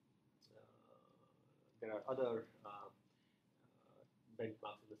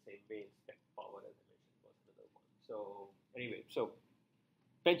benchmarks in the same vein. Spec power, as I mentioned, was another one. So anyway, so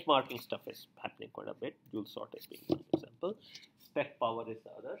benchmarking stuff is happening quite a bit. Joule sort is being one example. Spec power is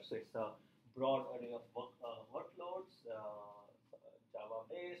the other. So it's a broad array of workloads,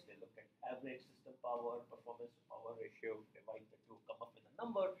 Java-based. They look at average system power, performance to power ratio, divide the two, come up with a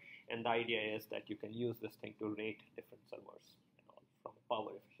number. And the idea is that you can use this thing to rate different servers and all from a power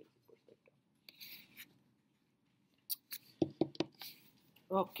efficiency perspective.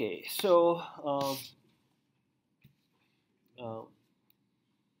 Okay, so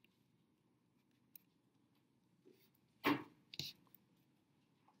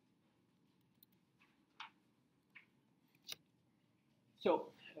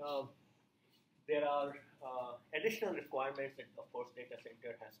there are additional requirements that, of course, data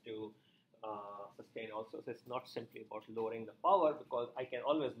center has to sustain also. So it's not simply about lowering the power, because I can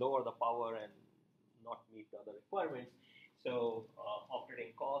always lower the power and not meet the other requirements. So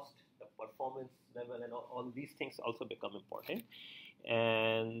operating cost, the performance level, and all these things also become important.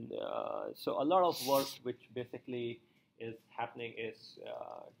 And so a lot of work which basically is happening is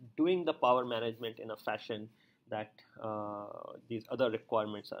doing the power management in a fashion that these other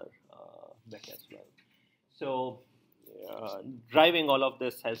requirements are met as well. So driving all of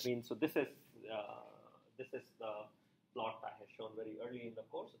this has been, so this is the plot I had shown very early in the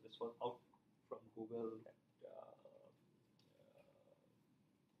course. So this was out from Google.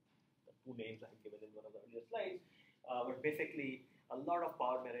 The two names I had given in one of the earlier slides. But basically, a lot of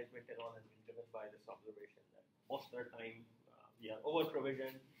power management and all has been driven by this observation that most of the time we are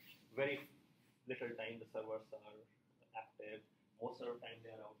over-provisioned, very little time the servers are active, most of the time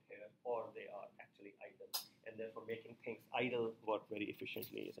they are out here, or they are actually idle, and therefore making things idle work very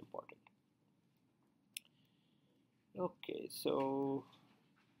efficiently is important. Okay, so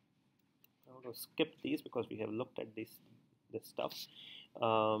I want to skip these because we have looked at this stuff.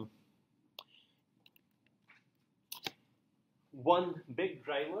 One big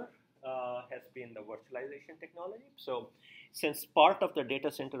driver has been the virtualization technology. So since part of the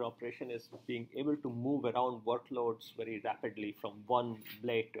data center operation is being able to move around workloads very rapidly from one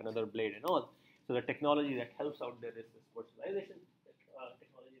blade to another blade and all, so the technology that helps out there is this virtualization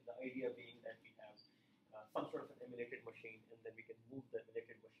technology. The idea being that we have some sort of an emulated machine, and then we can move the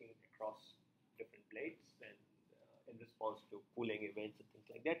emulated machine across different blades and in response to cooling events and things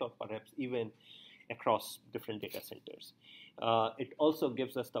like that, or perhaps even across different data centers. It also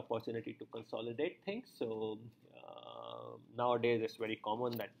gives us the opportunity to consolidate things. So nowadays it's very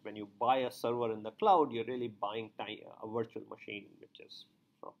common that when you buy a server in the cloud, you're really buying a virtual machine which is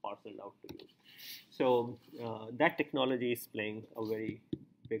sort of parceled out to use. So that technology is playing a very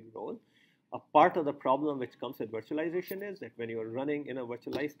big role. A part of the problem which comes with virtualization is that when you are running in a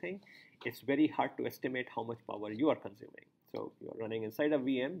virtualized thing, it's very hard to estimate how much power you are consuming. So you are running inside a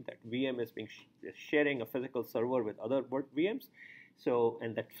VM. That VM is sharing a physical server with other VMs. So,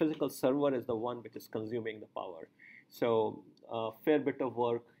 and that physical server is the one which is consuming the power. So a fair bit of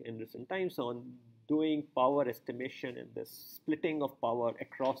work in recent times on doing power estimation and the splitting of power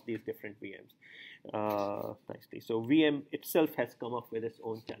across these different VMs. Nicely. So VM itself has come up with its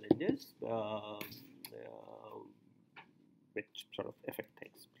own challenges, which sort of affect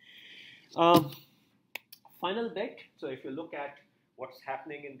things. Final bit. So if you look at what's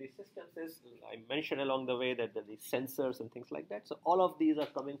happening in these systems is, I mentioned along the way that there are these sensors and things like that. So all of these are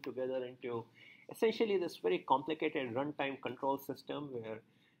coming together into essentially this very complicated runtime control system where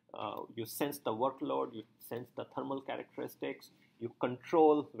you sense the workload, you sense the thermal characteristics, you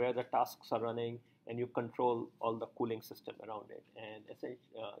control where the tasks are running, and you control all the cooling system around it. And essentially,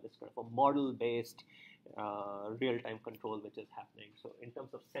 this kind of a model-based real-time control which is happening. So in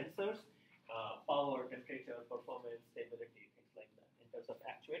terms of sensors, power, temperature, performance, stability, things like that. In terms of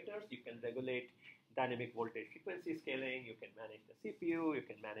actuators, you can regulate dynamic voltage frequency scaling, you can manage the CPU, you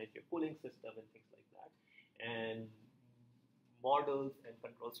can manage your cooling system and things like that. And models and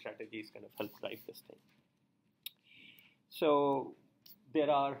control strategies kind of help drive this thing. So there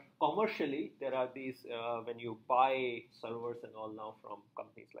are commercially, there are these, when you buy servers and all now from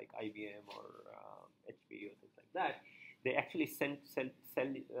companies like IBM or HP or things like that, they actually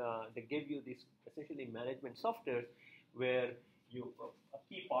they give you these essentially management software where a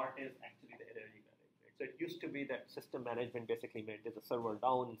key part is actually the energy management. So it used to be that system management basically meant there's a server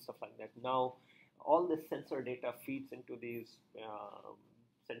down and stuff like that. Now all this sensor data feeds into these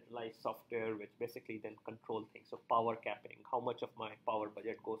centralized software which basically then control things. So power capping, how much of my power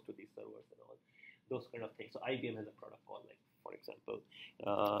budget goes to these servers and all those kind of things. So IBM has a product called, like, for example,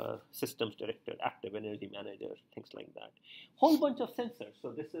 Systems Director, Active Energy Manager, things like that. Whole bunch of sensors. So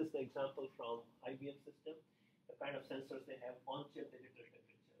this is the example from IBM system. The kind of sensors they have: on-chip digital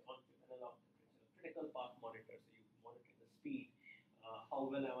temperature, on-chip analog temperature, critical path monitor, so you monitor the speed, how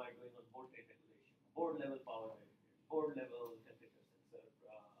well am I doing on voltage regulation, board level power management, board level temperature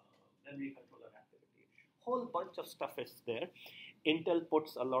sensor, memory controller activity. Whole bunch of stuff is there. Intel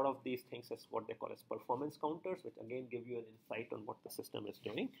puts a lot of these things as what they call as performance counters, which again give you an insight on what the system is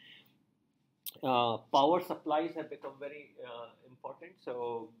doing. Power supplies have become very important,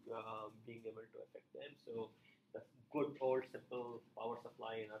 so being able to affect them. So the good old simple power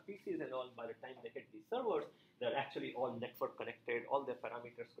supply in our PCs and all, by the time they hit these servers, they're actually all network connected. All their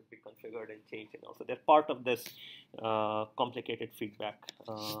parameters could be configured and changed, and also they're part of this complicated feedback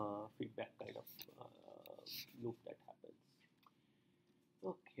kind of loop that happens.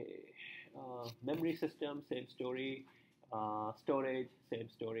 Okay, memory system, same story. Storage, same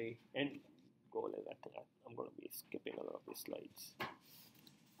story. And goal is, I think I'm going to be skipping a lot of these slides.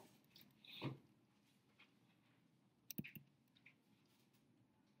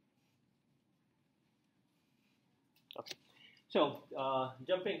 Okay. So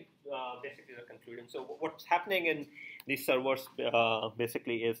jumping basically to the conclusion. So what's happening in these servers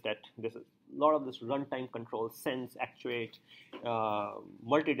basically is that this is a lot of this runtime control, sense, actuate,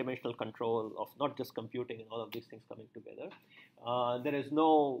 multi-dimensional control of not just computing and all of these things coming together. There is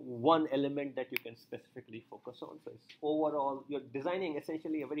no one element that you can specifically focus on. So it's overall, you're designing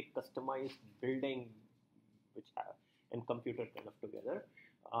essentially a very customized building which and computer kind of together.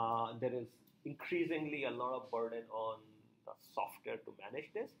 There is increasingly a lot of burden on the software to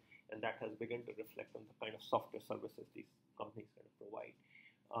manage this, and that has begun to reflect on the kind of software services these companies kind of provide.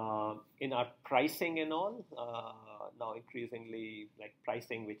 In our pricing and all, now increasingly like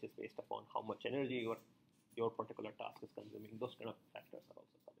pricing which is based upon how much energy your particular task is consuming, those kind of factors are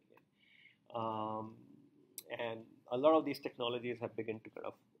also coming in. And a lot of these technologies have begun to kind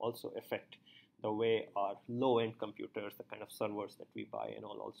of also affect the way our low-end computers, the kind of servers that we buy and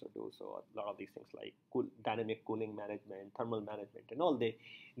all also do. So a lot of these things like dynamic cooling management, thermal management and all, they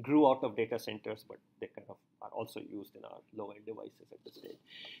grew out of data centers, but they kind of are also used in our low-end devices at this stage.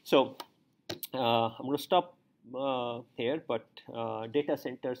 So I'm going to stop here, but data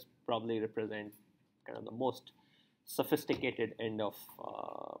centers probably represent kind of the most sophisticated end of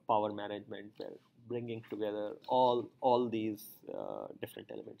power management, where bringing together all these different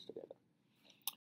elements together.